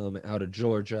injuries out of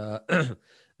Georgia.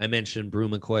 I mentioned Brew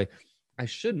McCoy. I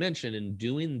should mention in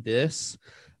doing this,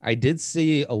 I did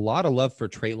see a lot of love for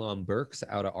Treylon Burks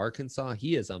out of Arkansas.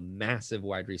 He is a massive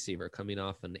wide receiver coming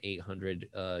off an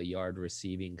 800-yard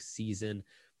receiving season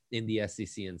in the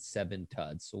SEC and 7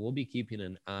 tuds. So we'll be keeping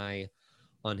an eye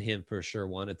on him for sure.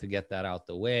 Wanted to get that out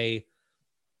the way.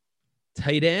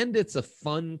 Tight end, it's a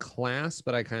fun class,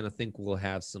 but I kind of think we'll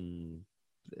have some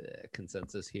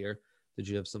consensus here. Did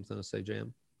you have something to say,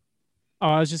 Jam? Oh,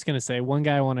 I was just going to say one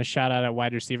guy I want to shout out at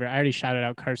wide receiver. I already shouted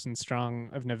out Carson Strong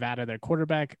of Nevada, their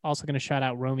quarterback. Also going to shout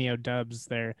out Romeo Doubs,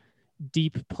 their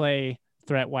deep play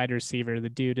threat wide receiver. The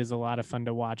dude is a lot of fun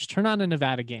to watch. Turn on a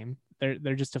Nevada game.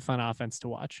 They're just a fun offense to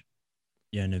watch.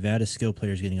 Yeah, Nevada skill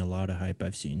players getting a lot of hype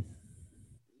I've seen.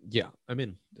 Yeah, I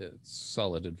mean, it's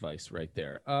solid advice right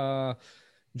there.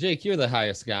 Jake, you're the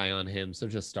highest guy on him, so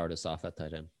just start us off at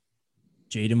tight end.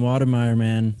 Jaden Wademeyer,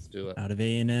 man. Let's do it. Out of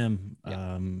A&M.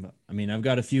 Yeah. I've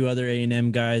got a few other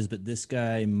A&M guys, but this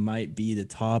guy might be the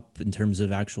top in terms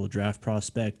of actual draft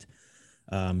prospect.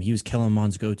 He was Kellen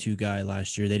Mond's go-to guy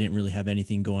last year. They didn't really have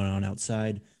anything going on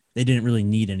outside. They didn't really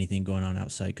need anything going on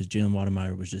outside because Jalen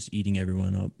Wademeyer was just eating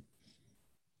everyone up.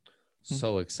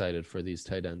 So excited for these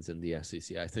tight ends in the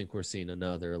SEC. I think we're seeing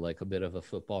another, a bit of a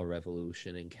football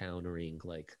revolution, encountering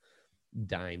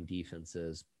dime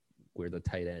defenses where the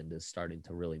tight end is starting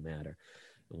to really matter.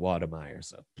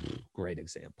 Wademeyer's a great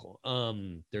example.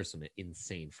 There's some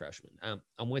insane freshmen.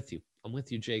 I'm with you.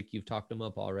 Jake. You've talked him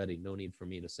up already. No need for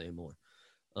me to say more.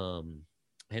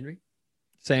 Henry?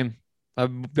 Same.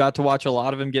 I've got to watch a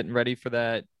lot of him getting ready for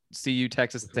that CU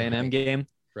Texas A&M game.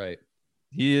 Right.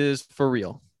 He is for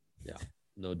real. Yeah,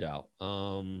 no doubt.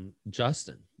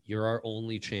 Justin, you're our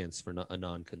only chance for a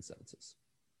non-consensus.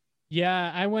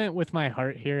 Yeah, I went with my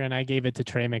heart here and I gave it to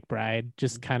Trey McBride.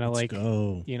 Just kind of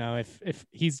go. If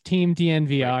he's team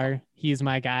DNVR, he's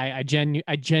my guy.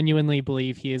 I genuinely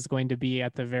believe he is going to be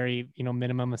at the very,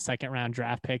 minimum a second round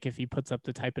draft pick if he puts up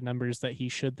the type of numbers that he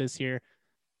should this year.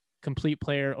 Complete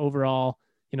player overall,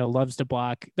 loves to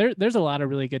block. There's a lot of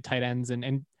really good tight ends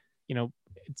and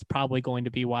it's probably going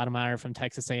to be Wademeyer from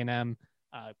Texas A&M.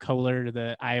 Kohler,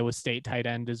 the Iowa State tight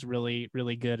end, is really,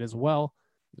 really good as well.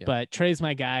 Yeah. But Trey's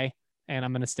my guy, and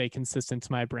I'm going to stay consistent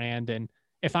to my brand. And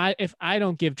if I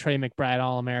don't give Trey McBride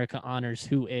All-America honors,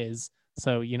 who is?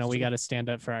 So, we got to stand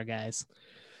up for our guys.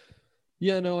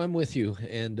 Yeah, no, I'm with you.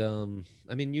 And,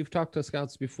 you've talked to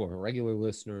scouts before. Regular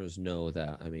listeners know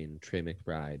that. Trey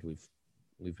McBride,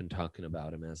 we've been talking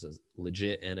about him as a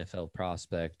legit NFL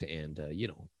prospect and,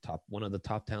 one of the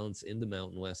top talents in the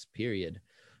Mountain West, period,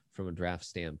 from a draft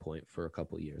standpoint for a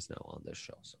couple of years now on this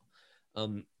show. So,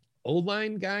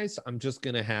 O-line guys, I'm just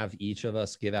going to have each of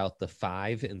us give out the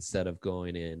 5 instead of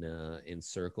going in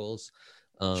circles.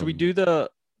 Should we do the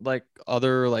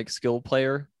other skill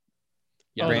player?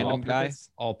 Yeah, random guy.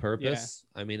 all purpose.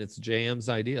 I mean, it's JM's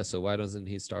idea, so why doesn't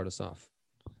he start us off?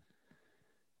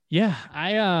 Yeah,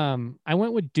 I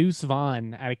went with Deuce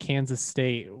Vaughn out of Kansas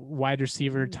State, wide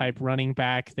receiver type running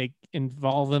back. They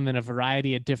involve him in a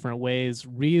variety of different ways.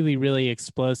 Really, really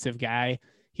explosive guy.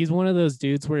 He's one of those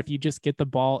dudes where if you just get the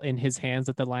ball in his hands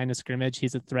at the line of scrimmage,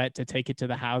 he's a threat to take it to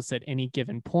the house at any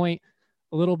given point.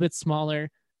 A little bit smaller,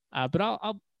 but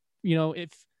I'll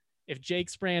if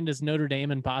Jake's brand is Notre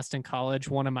Dame and Boston College,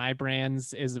 one of my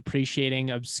brands is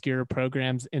appreciating obscure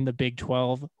programs in the Big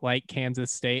 12 like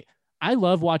Kansas State. I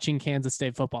love watching Kansas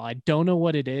State football. I don't know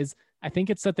what it is. I think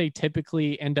it's that they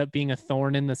typically end up being a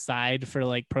thorn in the side for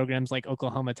like programs like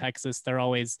Oklahoma, Texas. They're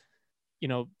always,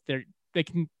 they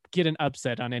can get an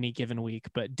upset on any given week.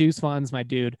 But Deuce Vaughn's my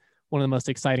dude, one of the most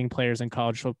exciting players in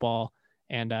college football,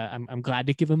 and I'm glad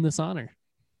to give him this honor.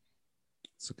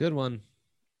 It's a good one.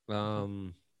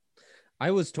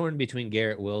 I was torn between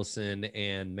Garrett Wilson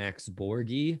and Max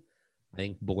Borghi. I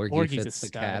think Borghi fits the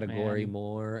category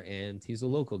more, and he's a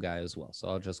local guy as well. So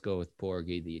I'll just go with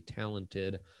Borghi, the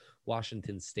talented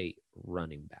Washington State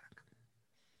running back.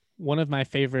 One of my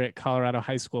favorite Colorado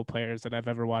high school players that I've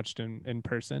ever watched in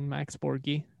person, Max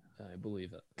Borghi. I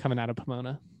believe it. Coming out of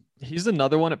Pomona. He's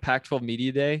another one at Pac-12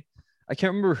 Media Day. I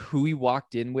can't remember who he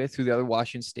walked in with, who the other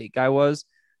Washington State guy was,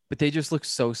 but they just look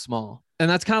so small. And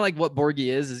that's kind of like what Borghi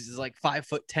is he's like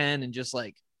 5'10" and just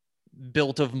like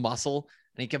built of muscle.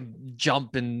 And he can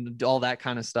jump and all that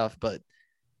kind of stuff. But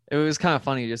it was kind of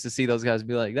funny just to see those guys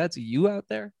be like, that's you out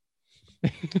there.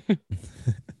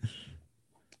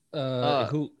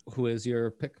 Who is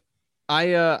your pick?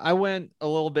 I went a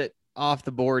little bit off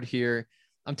the board here.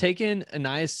 I'm taking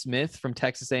Ainias Smith from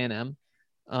Texas A&M.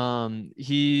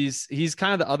 He's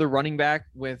kind of the other running back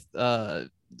with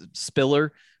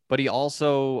Spiller, but he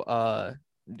also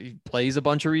he plays a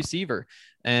bunch of receiver.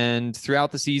 And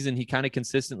throughout the season, he kind of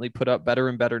consistently put up better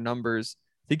and better numbers.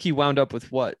 I think he wound up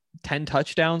with 10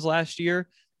 touchdowns last year.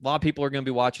 A lot of people are going to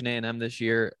be watching A&M this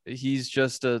year. He's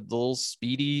just a little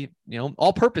speedy,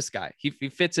 all-purpose guy. He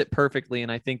fits it perfectly,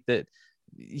 and I think that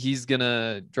he's going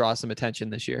to draw some attention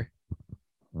this year.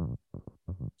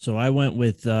 So I went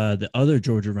with the other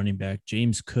Georgia running back,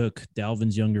 James Cook,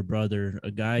 Dalvin's younger brother,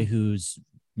 a guy who's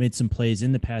made some plays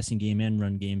in the passing game and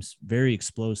run games, very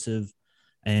explosive.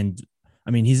 And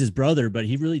I mean, he's his brother, but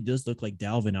he really does look like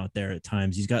Dalvin out there at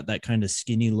times. He's got that kind of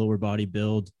skinny lower body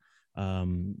build.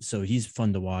 So he's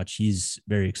fun to watch. He's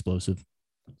very explosive.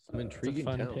 Some intriguing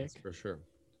talents for sure.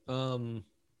 All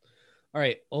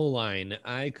right, O-line.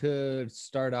 I could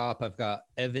start off. I've got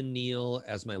Evan Neal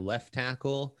as my left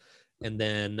tackle, and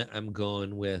then I'm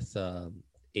going with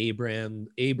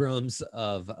Abrams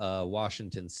of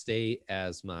Washington State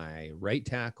as my right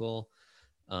tackle.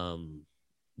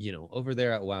 Over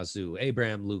there at Wazoo,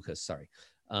 Abraham Lucas, sorry.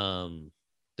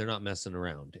 They're not messing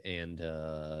around. And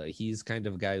he's kind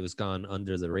of a guy who's gone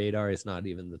under the radar. It's not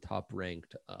even the top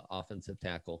ranked offensive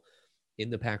tackle in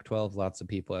the Pac-12. Lots of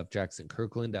people have Jackson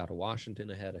Kirkland out of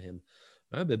Washington ahead of him.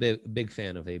 I'm a big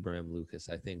fan of Abraham Lucas.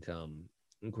 I think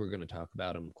we're going to talk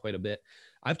about him quite a bit.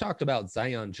 I've talked about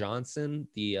Zion Johnson,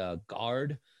 the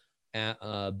guard at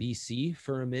BC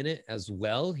for a minute as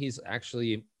well. He's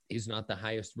not the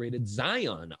highest rated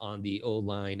Zion on the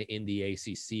O-line in the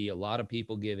ACC. A lot of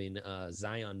people giving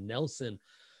Zion Nelson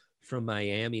from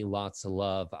Miami lots of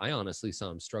love. I honestly saw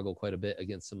him struggle quite a bit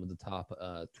against some of the top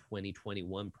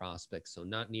 2021 prospects, so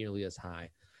not nearly as high.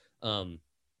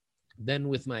 Then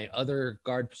with my other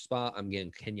guard spot, I'm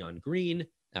getting Kenyon Green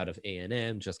out of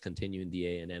A&M, just continuing the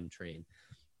A&M train.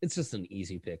 It's just an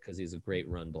easy pick because he's a great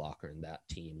run blocker, and that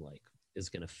team is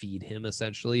going to feed him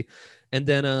essentially. And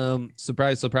then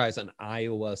surprise, an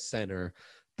Iowa center,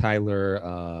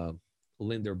 Tyler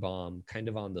Linderbaum, kind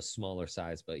of on the smaller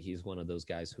size, but he's one of those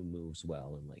guys who moves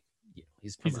well. And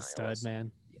he's a stud,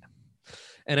 man. Yeah.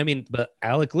 And I mean, but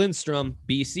Alec Lindstrom,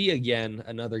 BC again,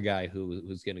 another guy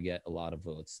who's going to get a lot of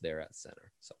votes there at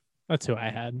center. So that's who I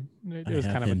had. It was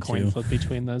kind of a coin flip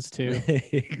between those two.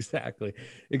 Exactly.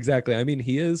 I mean,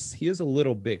 he is a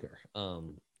little bigger.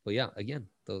 But yeah, again,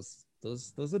 those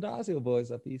Adazio boys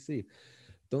at BC,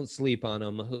 don't sleep on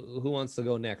them. Who wants to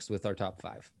go next with our top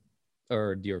five,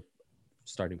 or your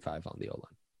starting five on the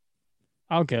O-line?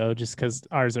 I'll go just because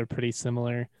ours are pretty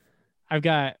similar. I've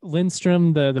got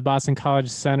Lindstrom, the Boston College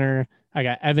center. I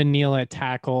got Evan Neal at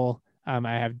tackle. I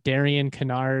have Darian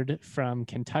Kennard from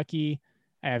Kentucky.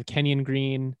 I have Kenyon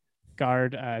Green,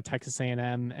 guard, Texas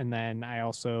A&M. And then I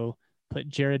also put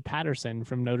Jared Patterson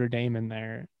from Notre Dame in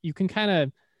there. You can kind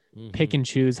of pick and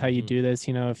choose how you do this.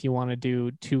 If you want to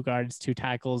do 2 guards, 2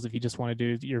 tackles, if you just want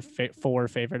to do your 4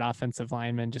 favorite offensive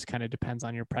linemen, just kind of depends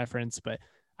on your preference. But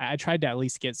I tried to at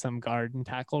least get some guard and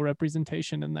tackle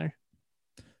representation in there.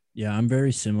 Yeah, I'm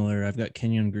very similar. I've got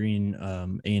Kenyon Green,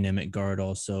 A&M at guard,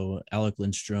 also Alec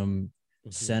Lindstrom,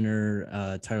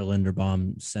 center, Tyler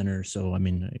Linderbaum, center. So, I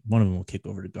mean, one of them will kick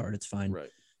over to guard. It's fine. Right.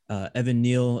 Evan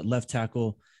Neal, left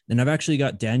tackle. Then I've actually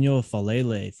got Daniel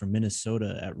Falele from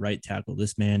Minnesota at right tackle.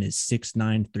 This man is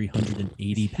 6'9",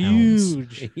 380 pounds.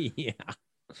 Huge. Yeah.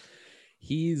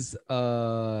 He's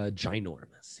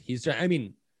ginormous.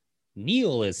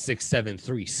 Neil is 6'7",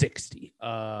 360.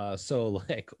 So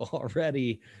like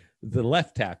already the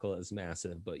left tackle is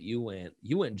massive, but you went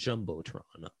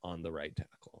jumbotron on the right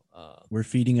tackle. We're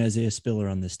feeding Isaiah Spiller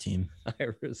on this team. I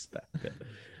respect it.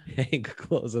 Hank,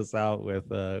 close us out with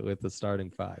the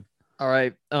starting five. All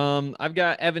right. I've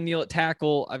got Evan Neal at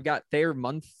tackle. I've got Thayer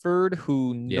Munford,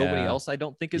 who nobody else I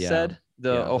don't think has said,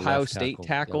 the Ohio State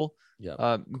tackle.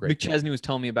 Yeah. McChesney was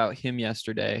telling me about him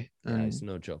yesterday. Yeah, it's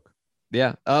no joke.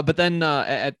 Yeah. But then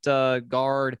at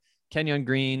guard, Kenyon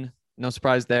Green, no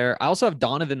surprise there. I also have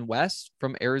Donovan West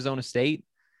from Arizona State.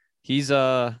 He's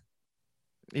good.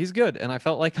 And I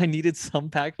felt like I needed some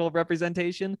Pac-12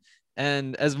 representation.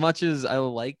 And as much as I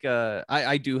like,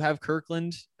 I do have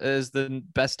Kirkland as the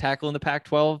best tackle in the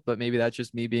Pac-12, but maybe that's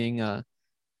just me being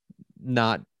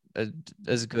not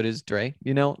as good as Dre,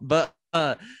 But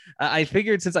I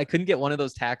figured since I couldn't get one of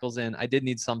those tackles in, I did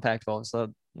need some Pac-12.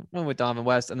 So I went with Donovan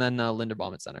West and then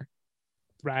Linderbaum at center.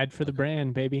 Ride for the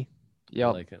brand, baby. Yeah,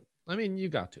 I like it. I mean, you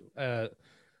got to.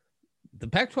 The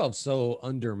Pac-12 is so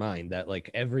undermined that like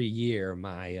every year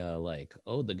my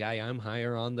the guy I'm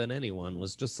higher on than anyone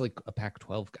was just like a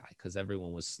Pac-12 guy because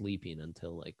everyone was sleeping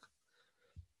until like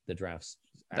the drafts.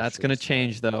 That's gonna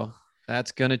change though.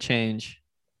 That's gonna change.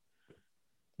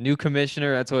 New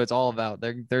commissioner, that's what it's all about.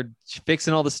 They're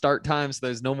fixing all the start times. So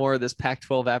there's no more of this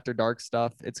Pac-12 after dark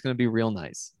stuff. It's gonna be real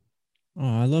nice.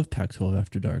 Oh, I love Pac-12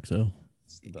 after dark though.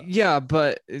 Yeah,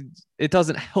 but it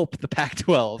doesn't help the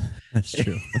Pac-12. That's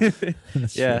true.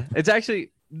 That's true. It's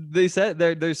actually, they said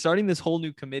they're starting this whole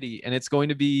new committee, and it's going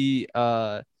to be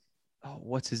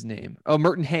what's his name? Oh,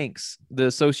 Merton Hanks, the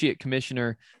associate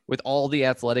commissioner, with all the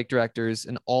athletic directors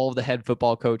and all of the head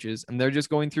football coaches, and they're just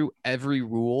going through every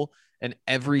rule and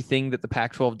everything that the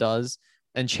Pac-12 does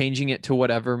and changing it to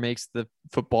whatever makes the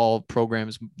football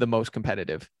programs the most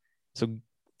competitive. So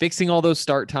fixing all those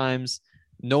start times.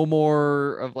 No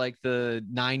more of like the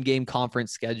 9-game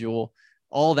conference schedule,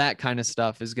 all that kind of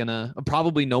stuff is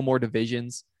probably no more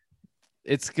divisions.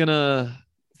 Things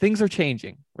are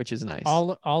changing, which is nice.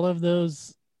 All of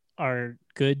those are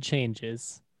good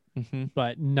changes,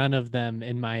 but none of them,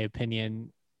 in my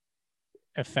opinion,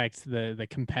 affect the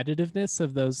competitiveness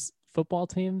of those football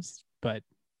teams. But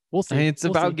we'll see. I mean, it's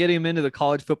about getting them into the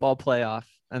college football playoff.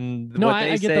 And no,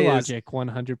 I get the logic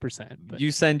 100%. But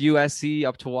you send USC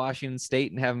up to Washington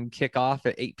State and have them kick off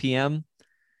at 8 p.m.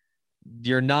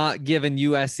 You're not giving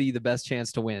USC the best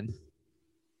chance to win.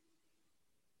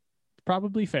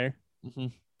 Probably fair.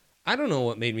 I don't know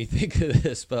what made me think of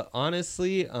this, but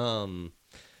honestly, I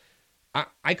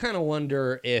kind of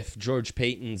wonder if George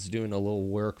Payton's doing a little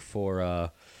work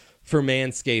for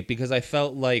Manscaped, because I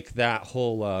felt like that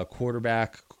whole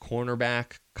cornerback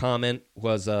comment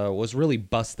was really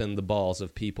busting the balls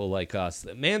of people like us.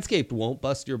 Manscaped won't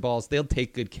bust your balls. They'll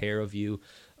take good care of you.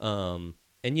 And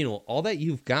all that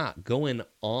you've got going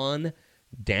on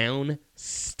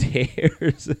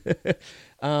downstairs. They've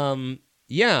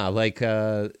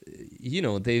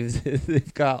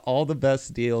got all the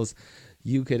best deals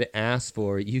you could ask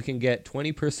for. You can get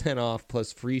 20% off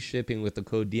plus free shipping with the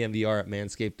code DMVR at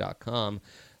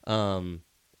manscaped.com.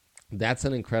 That's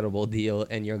an incredible deal,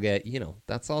 and you'll get,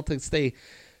 that's all to stay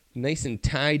nice and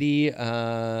tidy,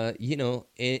 in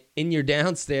your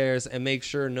downstairs and make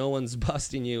sure no one's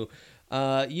busting you.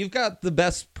 You've got the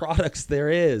best products there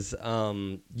is.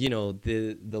 The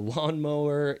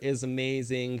lawnmower is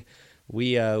amazing.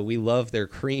 We love their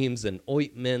creams and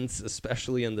ointments,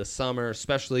 especially in the summer,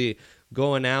 especially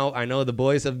going out. I know the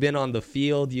boys have been on the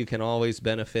field. You can always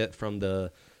benefit from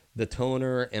the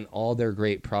toner and all their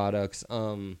great products.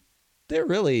 They're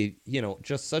really,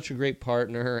 just such a great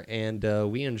partner, and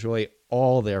we enjoy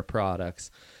all their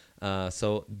products.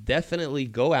 So definitely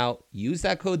go out, use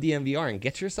that code DMVR, and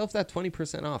get yourself that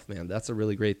 20% off, man. That's a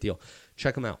really great deal.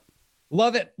 Check them out.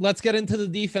 Love it. Let's get into the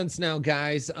defense now,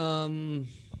 guys.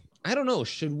 I don't know.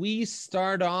 Should we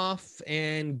start off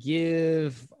and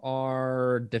give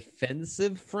our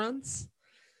defensive fronts?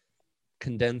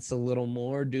 Condense a little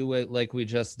more, do it like we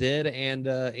just did, and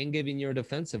in giving your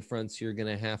defensive fronts, you're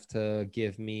gonna have to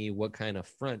give me what kind of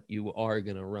front you are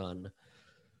gonna run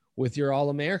with your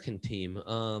All-American team.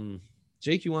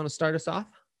 Jake, you want to start us off?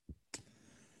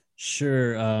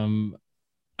 Sure.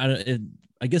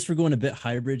 I guess we're going a bit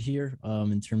hybrid here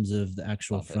in terms of the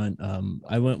actual front.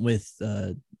 I went with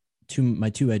my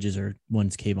two edges are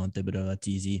one's Kayvon Thibodeau. That's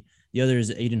easy. The other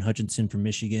is Aiden Hutchinson from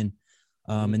Michigan.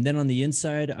 And then on the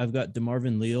inside, I've got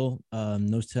DeMarvin Leal,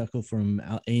 nose tackle from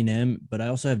A&M, but I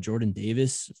also have Jordan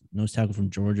Davis, nose tackle from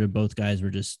Georgia. Both guys were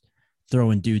just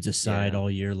throwing dudes aside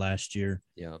all year last year.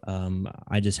 Yeah.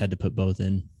 I just had to put both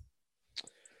in.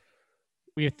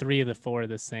 We have 3 of the 4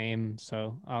 the same,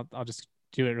 so I'll just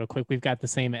do it real quick. We've got the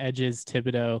same edges,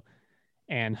 Thibodeau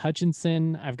and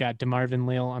Hutchinson. I've got DeMarvin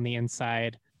Leal on the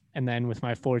inside. And then with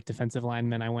my 4th defensive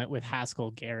lineman, I went with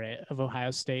Haskell Garrett of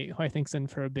Ohio State, who I think's in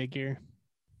for a big year.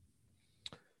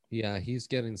 Yeah, he's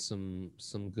getting some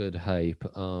good hype.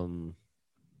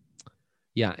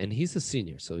 Yeah, and he's a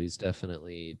senior, so he's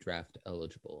definitely draft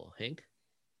eligible. Hank?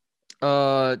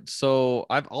 So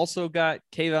I've also got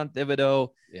Kayvon Thibodeau,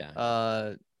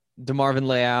 DeMarvin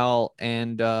Leal,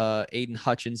 and Aiden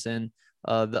Hutchinson.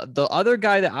 The other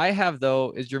guy that I have,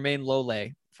 though, is Jermaine Lole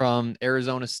from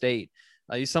Arizona State.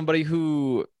 He's somebody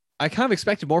who I kind of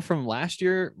expected more from last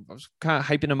year. I was kind of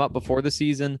hyping him up before the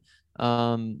season.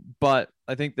 But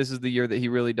I think this is the year that he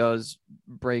really does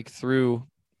break through.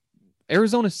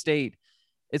 Arizona State,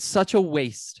 it's such a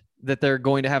waste that they're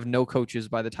going to have no coaches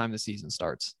by the time the season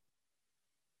starts.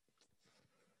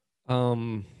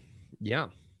 Yeah,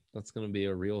 that's going to be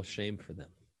a real shame for them.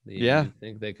 You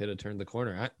think they could have turned the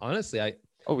corner. I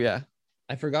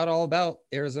forgot all about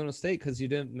Arizona State because you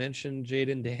didn't mention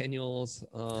Jaden Daniels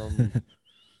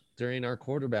during our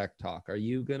quarterback talk. Are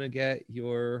you going to get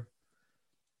your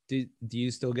do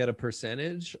you still get a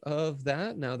percentage of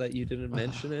that now that you didn't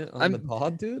mention it on the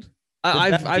pod, dude?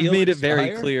 I've made it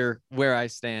very clear where I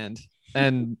stand.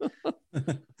 And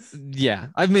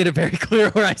I've made it very clear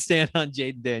where I stand on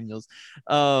Jaden Daniels.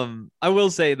 I will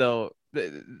say, though,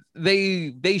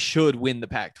 they should win the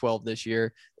Pac-12 this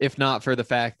year, if not for the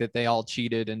fact that they all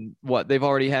cheated and they've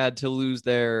already had to lose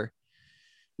their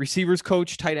receivers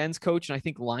coach, tight ends coach, and I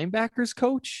think linebackers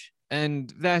coach.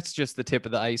 And that's just the tip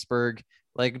of the iceberg.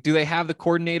 Like, do they have the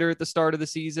coordinator at the start of the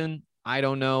season? I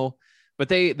don't know, but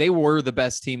they were the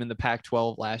best team in the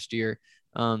Pac-12 last year.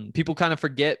 People kind of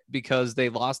forget because they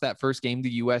lost that first game to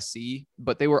USC,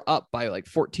 but they were up by like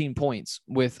 14 points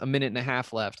with a minute and a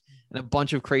half left, and a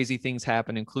bunch of crazy things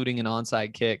happened, including an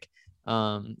onside kick.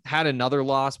 Had another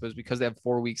loss, but it was because they had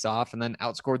 4 weeks off, and then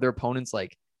outscored their opponents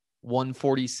like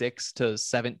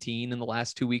 146-17 in the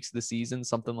last 2 weeks of the season,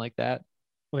 something like that.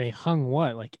 Well, they hung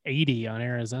like 80 on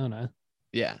Arizona.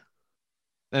 Yeah.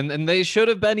 And they should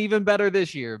have been even better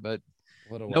this year, but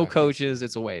no coaches.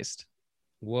 It's a waste.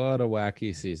 What a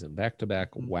wacky season.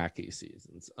 Back-to-back wacky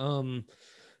seasons.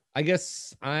 I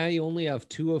guess I only have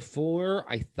 2 of 4.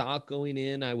 I thought going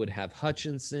in I would have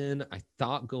Hutchinson. I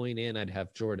thought going in I'd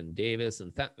have Jordan Davis.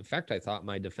 In fact, I thought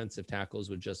my defensive tackles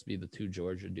would just be the 2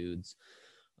 Georgia dudes.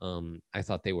 I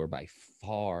thought they were by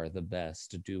far the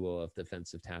best duo of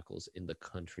defensive tackles in the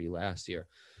country last year.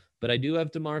 But I do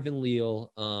have DeMarvin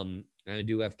Leal. And I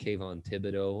do have Kayvon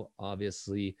Thibodeau,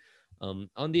 obviously.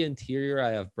 On the interior, I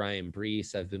have Brian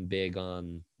Brees. I've been big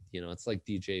on, it's like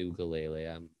DJ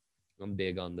Ugalele. I'm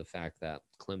big on the fact that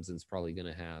Clemson's probably going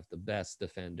to have the best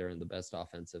defender and the best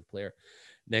offensive player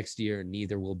next year.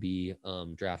 Neither will be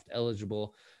draft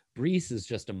eligible. Brees is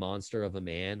just a monster of a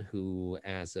man who,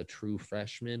 as a true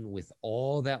freshman, with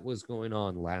all that was going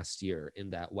on last year in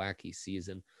that wacky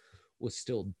season, was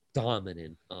still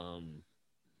dominant.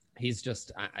 He's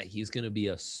going to be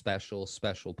a special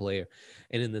player.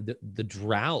 And in the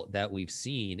drought that we've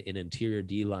seen in interior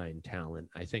D-line talent,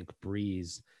 I think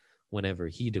Brees, whenever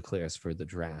he declares for the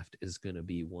draft, is going to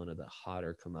be one of the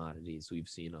hotter commodities we've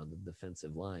seen on the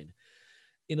defensive line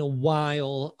in a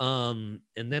while. And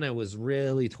then I was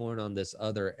really torn on this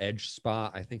other edge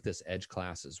spot. I think this edge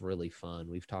class is really fun.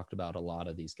 We've talked about a lot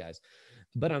of these guys,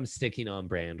 but I'm sticking on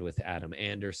brand with Adam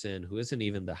Anderson, who isn't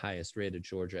even the highest rated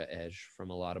Georgia edge from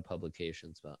a lot of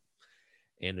publications, but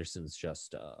Anderson's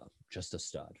just a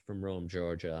stud from Rome,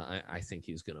 Georgia. I think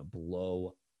he's going to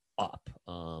blow up.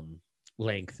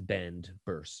 Length, bend,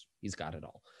 burst. He's got it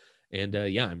all. And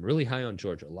I'm really high on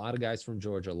Georgia. A lot of guys from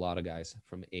Georgia, a lot of guys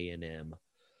from A&M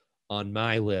on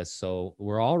my list. So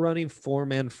we're all running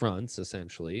 4-man fronts,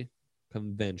 essentially,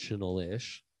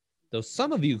 conventional-ish. Though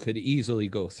some of you could easily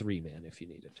go 3-man if you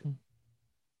needed to.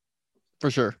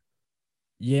 For sure.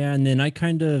 Yeah, and then I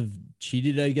kind of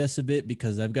cheated, I guess, a bit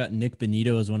because I've got Nick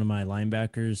Benito as one of my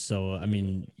linebackers. So, I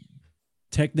mean,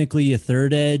 technically a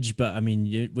third edge, but, I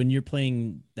mean, when you're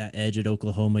playing that edge at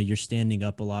Oklahoma, you're standing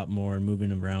up a lot more and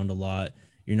moving around a lot.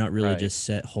 You're not really just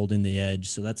set holding the edge.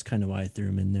 So that's kind of why I threw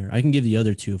him in there. I can give the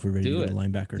other 2 if we're ready to go to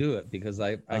linebacker. Do it, because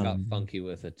I got funky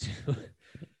with it, too.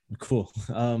 Cool.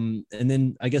 And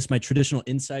then I guess my traditional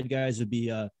inside guys would be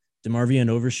DeMarvion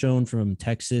Overshone from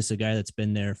Texas, a guy that's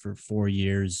been there for 4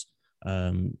 years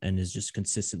and has just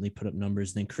consistently put up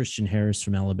numbers. Then Christian Harris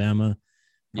from Alabama,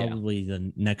 probably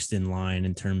the next in line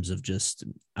in terms of just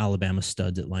Alabama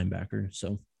studs at linebacker.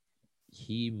 So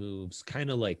he moves kind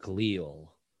of like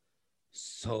Leal,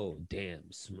 so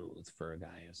damn smooth for a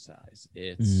guy his size.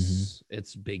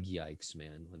 It's big yikes,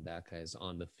 man, when that guy's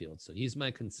on the field. So he's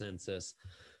my consensus.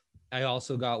 I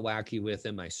also got wacky with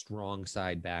him. My strong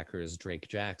side backer is Drake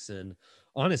Jackson.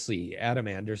 Honestly, Adam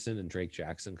Anderson and Drake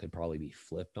Jackson could probably be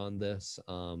flipped on this,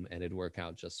 and it'd work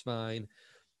out just fine.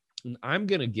 And I'm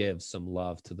going to give some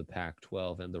love to the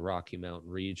Pac-12 and the Rocky Mountain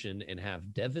region and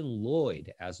have Devin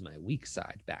Lloyd as my weak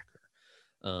side backer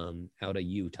out of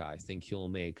Utah. I think he'll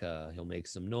make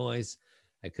some noise.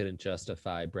 I couldn't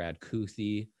justify Brad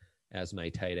Kuthi as my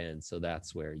tight end, so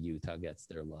that's where Utah gets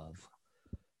their love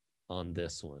on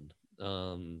this one.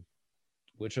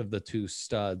 Which of the two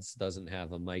studs doesn't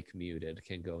have a mic muted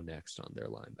can go next on their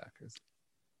linebackers?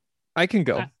 I can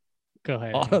go. Go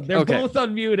ahead. Oh, they're both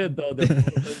unmuted, though. They're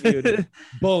both unmuted.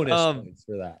 Bonus points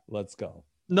for that. Let's go.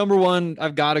 Number one,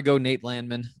 I've got to go Nate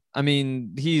Landman. I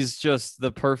mean, he's just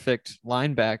the perfect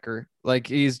linebacker. Like,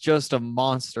 he's just a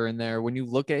monster in there. When you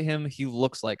look at him, he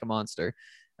looks like a monster.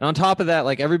 And on top of that,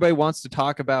 like, everybody wants to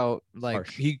talk about,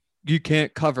 like, you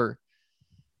can't cover.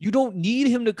 You don't need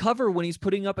him to cover when he's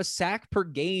putting up a sack per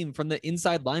game from the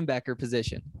inside linebacker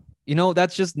position. You know,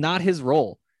 that's just not his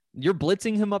role. You're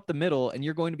blitzing him up the middle, and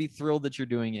you're going to be thrilled that you're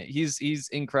doing it. He's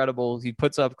incredible. He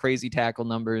puts up crazy tackle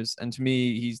numbers, and to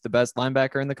me, he's the best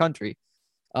linebacker in the country.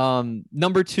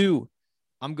 Number two,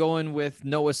 I'm going with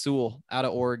Noah Sewell out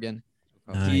of Oregon.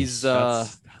 Nice.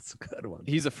 That's a good one.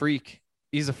 He's a freak.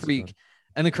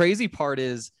 And the crazy part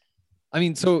is, I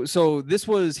mean, so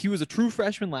he was a true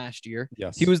freshman last year.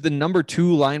 Yes. He was the number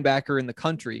 2 linebacker in the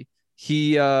country.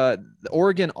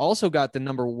 Oregon also got the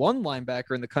number 1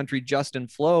 linebacker in the country, Justin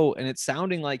Flo, and it's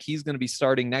sounding like he's going to be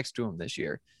starting next to him this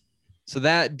year. So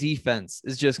that defense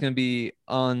is just going to be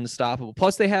unstoppable.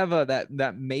 Plus they have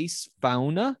that Mace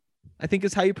Fauna, I think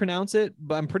is how you pronounce it,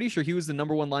 but I'm pretty sure he was the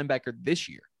number 1 linebacker this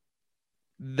year.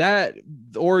 That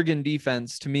Oregon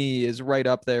defense to me is right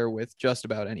up there with just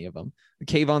about any of them.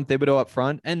 Kayvon Thibodeau up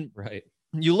front. And right,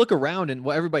 you look around and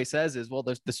what everybody says is, well,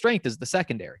 the strength is the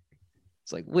secondary.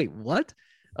 It's like, wait, what?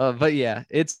 But yeah,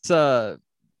 it's that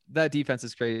defense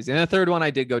is crazy. And the third one,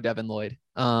 I did go Devin Lloyd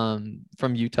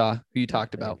from Utah, who you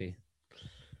talked about.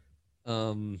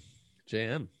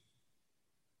 JM.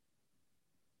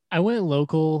 I went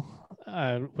local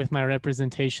with my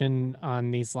representation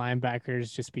on these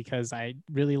linebackers just because I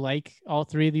really like all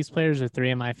 3 of these players. They're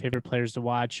 3 of my favorite players to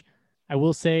watch. I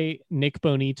will say Nick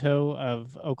Bonito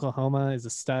of Oklahoma is a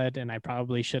stud, and I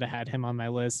probably should have had him on my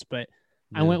list, but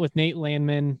I went with Nate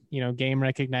Landman. You know, game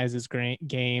recognizes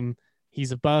game.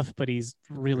 He's a buff, but he's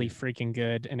really freaking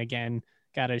good. And again,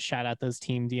 got to shout out those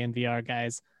team DNVR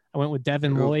guys. I went with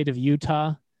Devin Lloyd of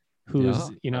Utah,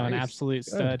 who's, an absolute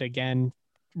stud. Again,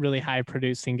 really high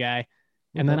producing guy.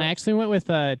 And then I actually went with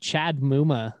Chad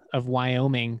Muma of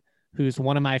Wyoming, who's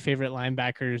one of my favorite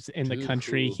linebackers in the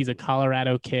country. He's a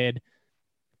Colorado kid,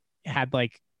 had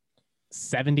like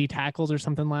 70 tackles or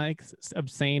something like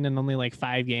obscene in only like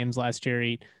 5 games last year.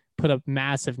 He put up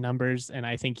massive numbers, and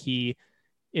I think he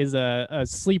is a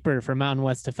sleeper for Mountain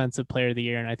West Defensive Player of the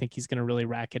Year, and I think he's going to really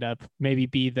rack it up, maybe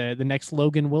be the next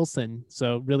Logan Wilson.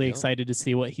 So really excited to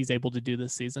see what he's able to do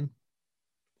this season.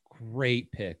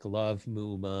 Great pick. Love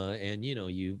Muma. And,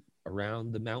 you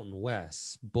around the Mountain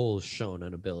West, Bulls shown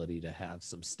an ability to have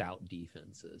some stout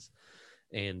defenses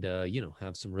and,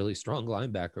 have some really strong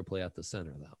linebacker play at the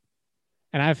center, though.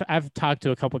 And I've talked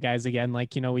to a couple guys again,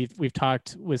 like, we've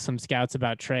talked with some scouts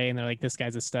about Trey, and they're like, this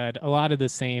guy's a stud. A lot of the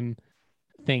same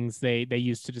things they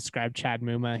used to describe Chad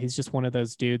Muma. He's just one of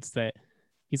those dudes that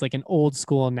he's like an old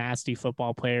school, nasty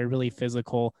football player, really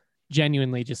physical,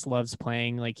 genuinely just loves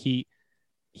playing. Like he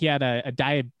had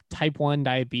a type 1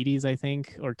 diabetes, I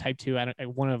think, or type 2,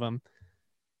 one of them.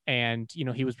 And,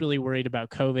 he was really worried about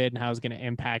COVID and how it was going to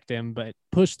impact him, but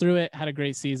pushed through it, had a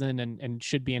great season, and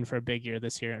should be in for a big year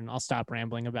this year. And I'll stop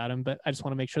rambling about him, but I just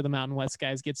want to make sure the Mountain West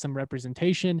guys get some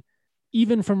representation,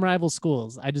 even from rival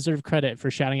schools. I deserve credit for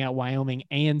shouting out Wyoming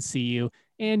and CU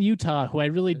and Utah, who I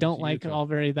really don't like all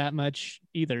very that much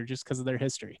either, just because of their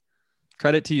history.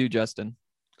 Credit to you, Justin.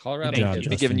 Colorado kids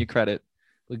be giving you credit.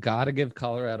 We got to give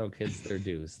Colorado kids their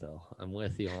dues, though. I'm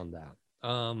with you on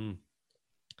that.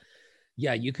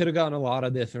 Yeah, you could have gone a lot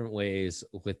of different ways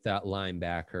with that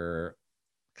linebacker.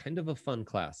 Kind of a fun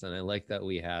class, and I like that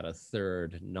we had a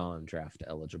third non-draft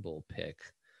eligible pick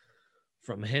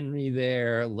from Henry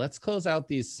there. Let's close out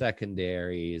these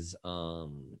secondaries.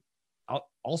 I'll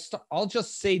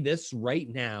just say this right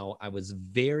now. I was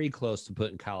very close to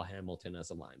putting Kyle Hamilton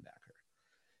as a linebacker,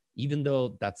 even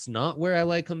though that's not where I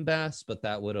like him best, but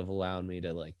that would have allowed me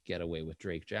to like get away with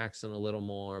Drake Jackson a little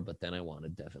more. But then I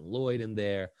wanted Devin Lloyd in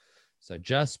there. So I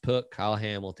just put Kyle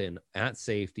Hamilton at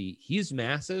safety. He's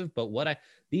massive, but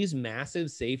these massive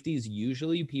safeties,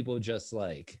 usually people just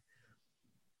like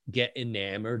get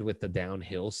enamored with the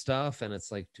downhill stuff. And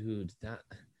it's like, dude, that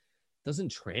doesn't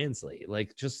translate.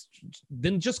 Like just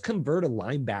convert a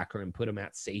linebacker and put him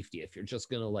at safety if you're just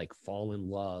going to like fall in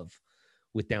love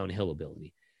with downhill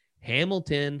ability.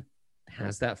 Hamilton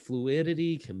has that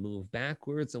fluidity, can move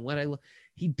backwards. And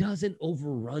he doesn't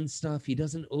overrun stuff. He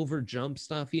doesn't overjump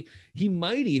stuff. He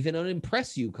might even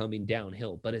unimpress you coming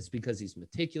downhill, but it's because he's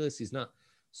meticulous. He's not.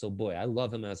 So boy, I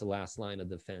love him as a last line of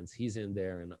defense. He's in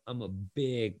there, and I'm a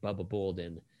big Bubba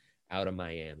Bolden out of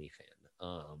Miami fan.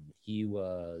 He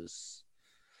was,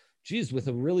 with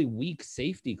a really weak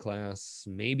safety class,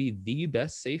 maybe the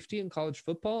best safety in college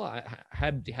football.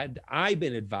 Had I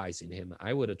been advising him,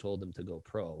 I would have told him to go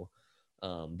pro.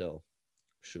 Though,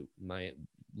 shoot,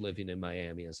 living in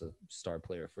Miami as a star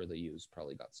player for the U's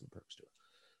probably got some perks to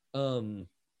it.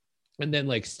 And then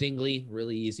like Stingley,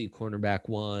 really easy cornerback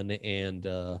 1, and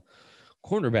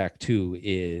cornerback 2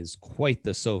 is quite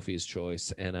the Sophie's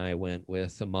choice. And I went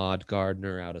with Ahmad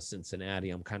Gardner out of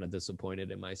Cincinnati. I'm kind of disappointed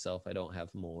in myself. I don't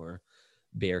have more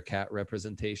Bearcat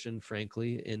representation,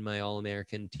 frankly, in my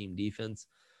All-American team defense.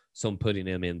 So I'm putting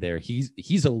him in there.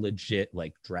 He's a legit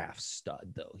like draft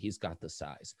stud, though. He's got the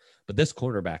size. But this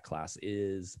cornerback class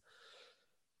is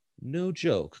no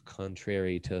joke,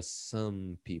 contrary to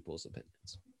some people's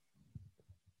opinions.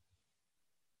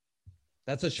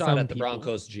 That's a shot at the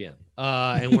Broncos GM.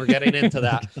 And we're getting into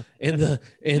that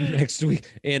in next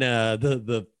week in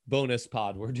the bonus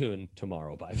pod we're doing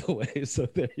tomorrow, by the way. So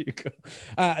there you go.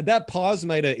 That pause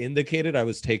might have indicated I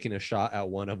was taking a shot at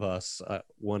one of us,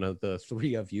 one of the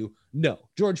three of you. No,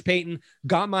 George Payton,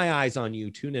 got my eyes on you.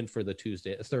 Tune in for the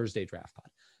Thursday draft pod.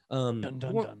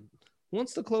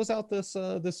 Wants to close out this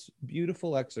this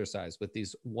beautiful exercise with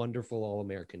these wonderful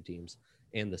All-American teams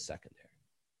and the secondary.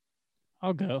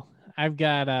 I'll go. I've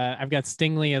got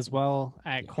Stingley as well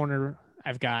at corner.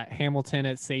 I've got Hamilton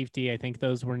at safety. I think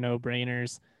those were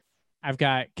no-brainers. I've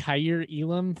got Kaiir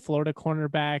Elam, Florida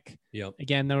cornerback. Yep.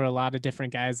 Again, there were a lot of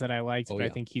different guys that I liked, but yeah. I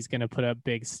think he's going to put up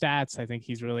big stats. I think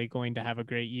he's really going to have a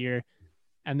great year.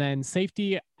 And then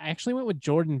safety, I actually went with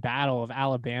Jordan Battle of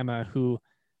Alabama, who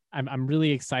I'm really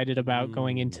excited about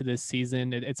going into this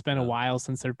season. It's been a while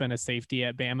since there's been a safety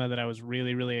at Bama that I was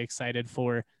really, really excited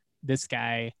for. This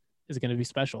guy is going to be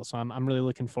special. So I'm really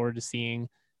looking forward to seeing,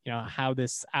 how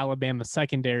this Alabama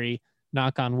secondary,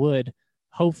 knock on wood,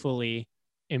 hopefully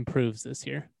improves this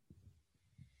year.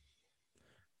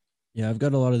 Yeah, I've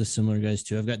got a lot of the similar guys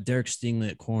too. I've got Derek Stingley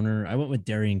at corner. I went with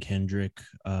Darian Kendrick,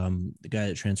 the guy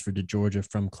that transferred to Georgia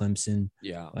from Clemson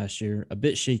last year. A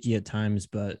bit shaky at times,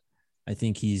 but I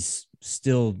think he's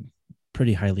still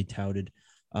pretty highly touted.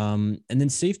 And then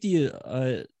safety, you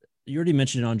already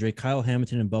mentioned it, Andre, Kyle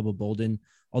Hamilton and Bubba Bolden.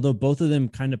 Although both of them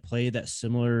kind of play that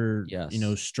similar,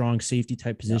 strong safety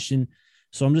type position. Yep.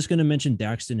 So I'm just going to mention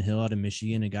Daxton Hill out of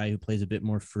Michigan, a guy who plays a bit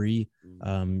more free,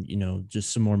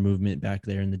 just some more movement back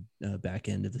there in the back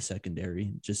end of the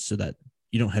secondary, just so that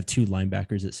you don't have two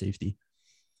linebackers at safety.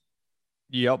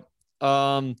 Yep.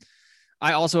 I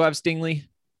also have Stingley.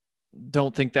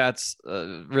 Don't think that's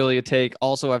really a take.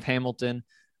 Also have Hamilton.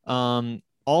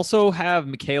 Also have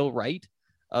Mikael Wright,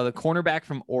 the cornerback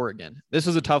from Oregon. This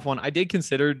was a tough one. I did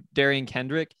consider Darian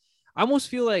Kendrick. I almost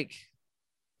feel like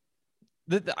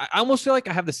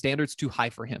I have the standards too high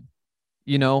for him,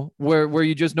 where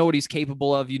you just know what he's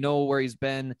capable of, where he's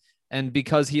been. And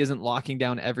because he isn't locking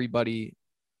down everybody,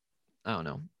 I don't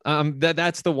know.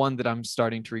 That's the one that I'm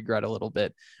starting to regret a little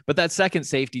bit. But that second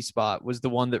safety spot was the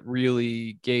one that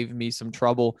really gave me some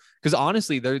trouble. Because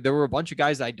honestly, there were a bunch of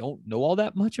guys I don't know all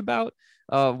that much about.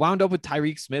 Wound up with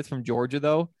Tyreek Smith from Georgia,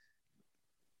 though.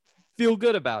 Feel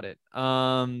good about it.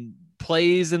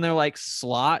 Plays in their like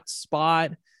slot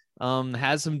spot.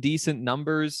 Has some decent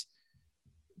numbers.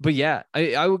 But yeah,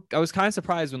 I was kind of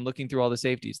surprised when looking through all the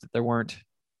safeties that there weren't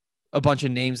a bunch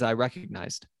of names that I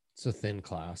recognized. It's a thin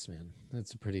class, man.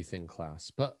 It's a pretty thin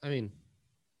class. But I mean,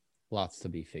 lots to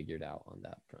be figured out on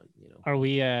that front, Are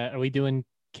we doing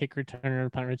kick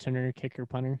returner, punt returner, kicker,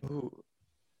 punter?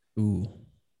 Ooh.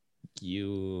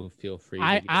 You feel free.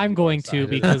 I'm going to,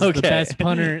 because okay.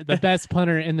 the best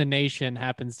punter in the nation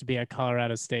happens to be at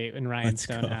Colorado State and Ryan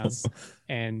Stonehouse.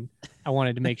 And I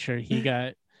wanted to make sure he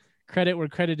got credit where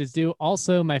credit is due.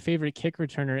 Also, my favorite kick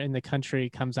returner in the country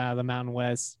comes out of the Mountain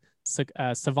West,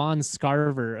 Savon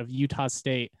Scarver of Utah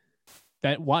State.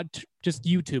 Just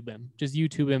YouTube him. Just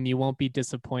YouTube him. You won't be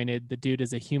disappointed. The dude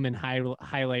is a human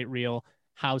highlight reel.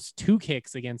 Housed 2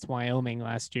 kicks against Wyoming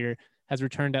last year. Has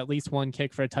returned at least 1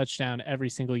 kick for a touchdown every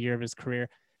single year of his career.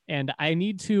 And I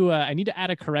need to add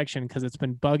a correction because it's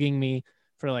been bugging me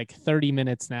for like 30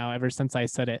 minutes now, ever since I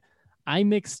said it. I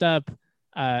mixed up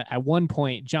at one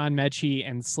point John Mechie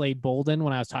and Slade Bolden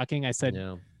when I was talking. I said,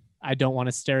 I don't want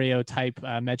to stereotype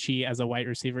Mechie as a white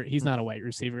receiver. He's not a white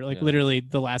receiver. Literally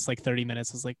the last 30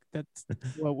 minutes was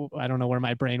I don't know where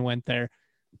my brain went there.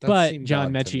 That but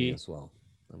John Mechie as well.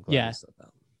 I'm glad you said that.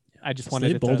 I just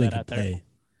wanted to throw that out there.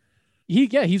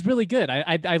 He's really good.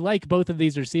 I like both of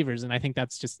these receivers, and I think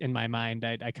that's just in my mind.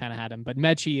 I kind of had him, but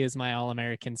Mechie is my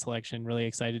All-American selection. Really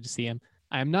excited to see him.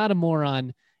 I am not a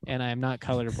moron, and I am not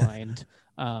colorblind.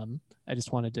 I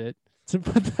just wanted to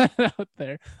put that out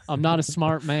there. I'm not a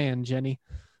smart man, Jenny.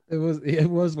 It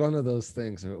was one of those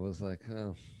things where it was like,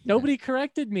 oh. Nobody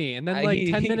corrected me, and then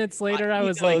 10 minutes later, I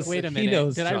was like, "Wait a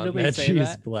minute, did I really say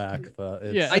that?" Black, but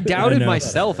I doubted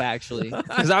myself actually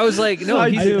because I was like, "No,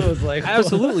 he's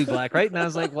absolutely black, right?" And I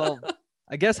was like, "Well,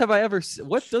 I guess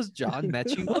what does John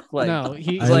Mechie look like?" No,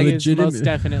 he's most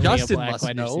definitely Justin a black must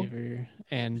wide know. receiver.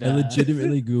 And I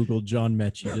legitimately Googled John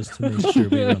Mechie just to make sure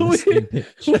we were on the same page.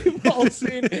 We've all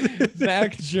seen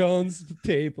Mac Jones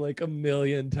tape like a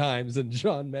million times and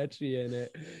John Mechie in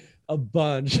it a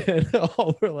bunch, and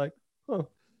all we're like, oh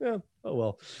yeah, oh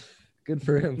well, good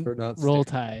for him for not roll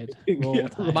tide.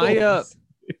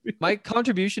 My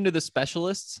contribution to the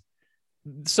specialists.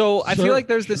 So I feel like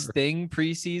there's this thing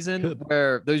preseason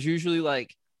where there's usually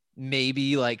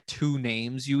maybe 2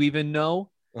 names you even know.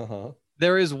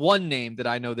 There is 1 name that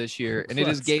I know this year, and it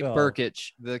is Gabe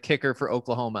Burkich, the kicker for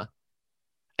Oklahoma.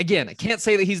 Again, I can't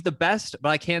say that he's the best, but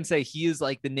I can say he is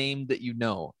the name that you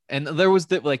know. And there was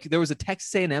a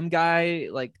Texas A&M guy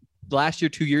last year,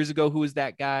 2 years ago, who was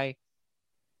that guy.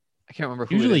 I can't remember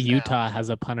who. Usually Utah has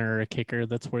a punter or a kicker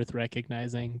that's worth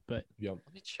recognizing, but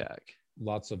let me check.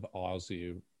 Lots of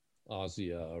Aussie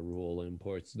rule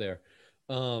imports there.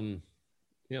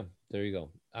 Yeah, there you go.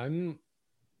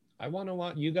 I want to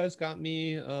watch. You guys got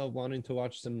me wanting to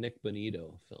watch some Nick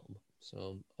Bonito film,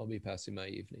 so I'll be passing my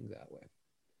evening that way.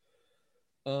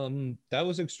 That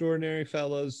was extraordinary,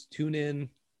 fellas. Tune in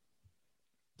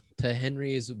to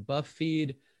Henry's Buff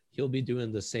feed. He'll be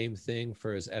doing the same thing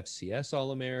for his FCS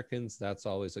All-Americans. That's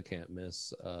always a can't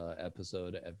miss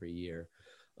episode every year.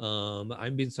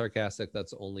 I'm being sarcastic.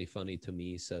 That's only funny to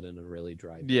me, said in a really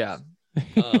dry voice. Yeah.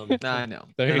 I know.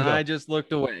 There you go. I just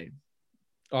looked away.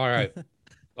 All right.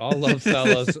 All love,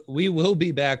 fellas. We will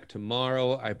be back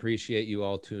tomorrow. I appreciate you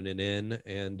all tuning in,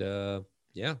 and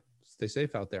stay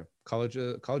safe out there.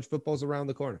 College football's around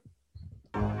the corner.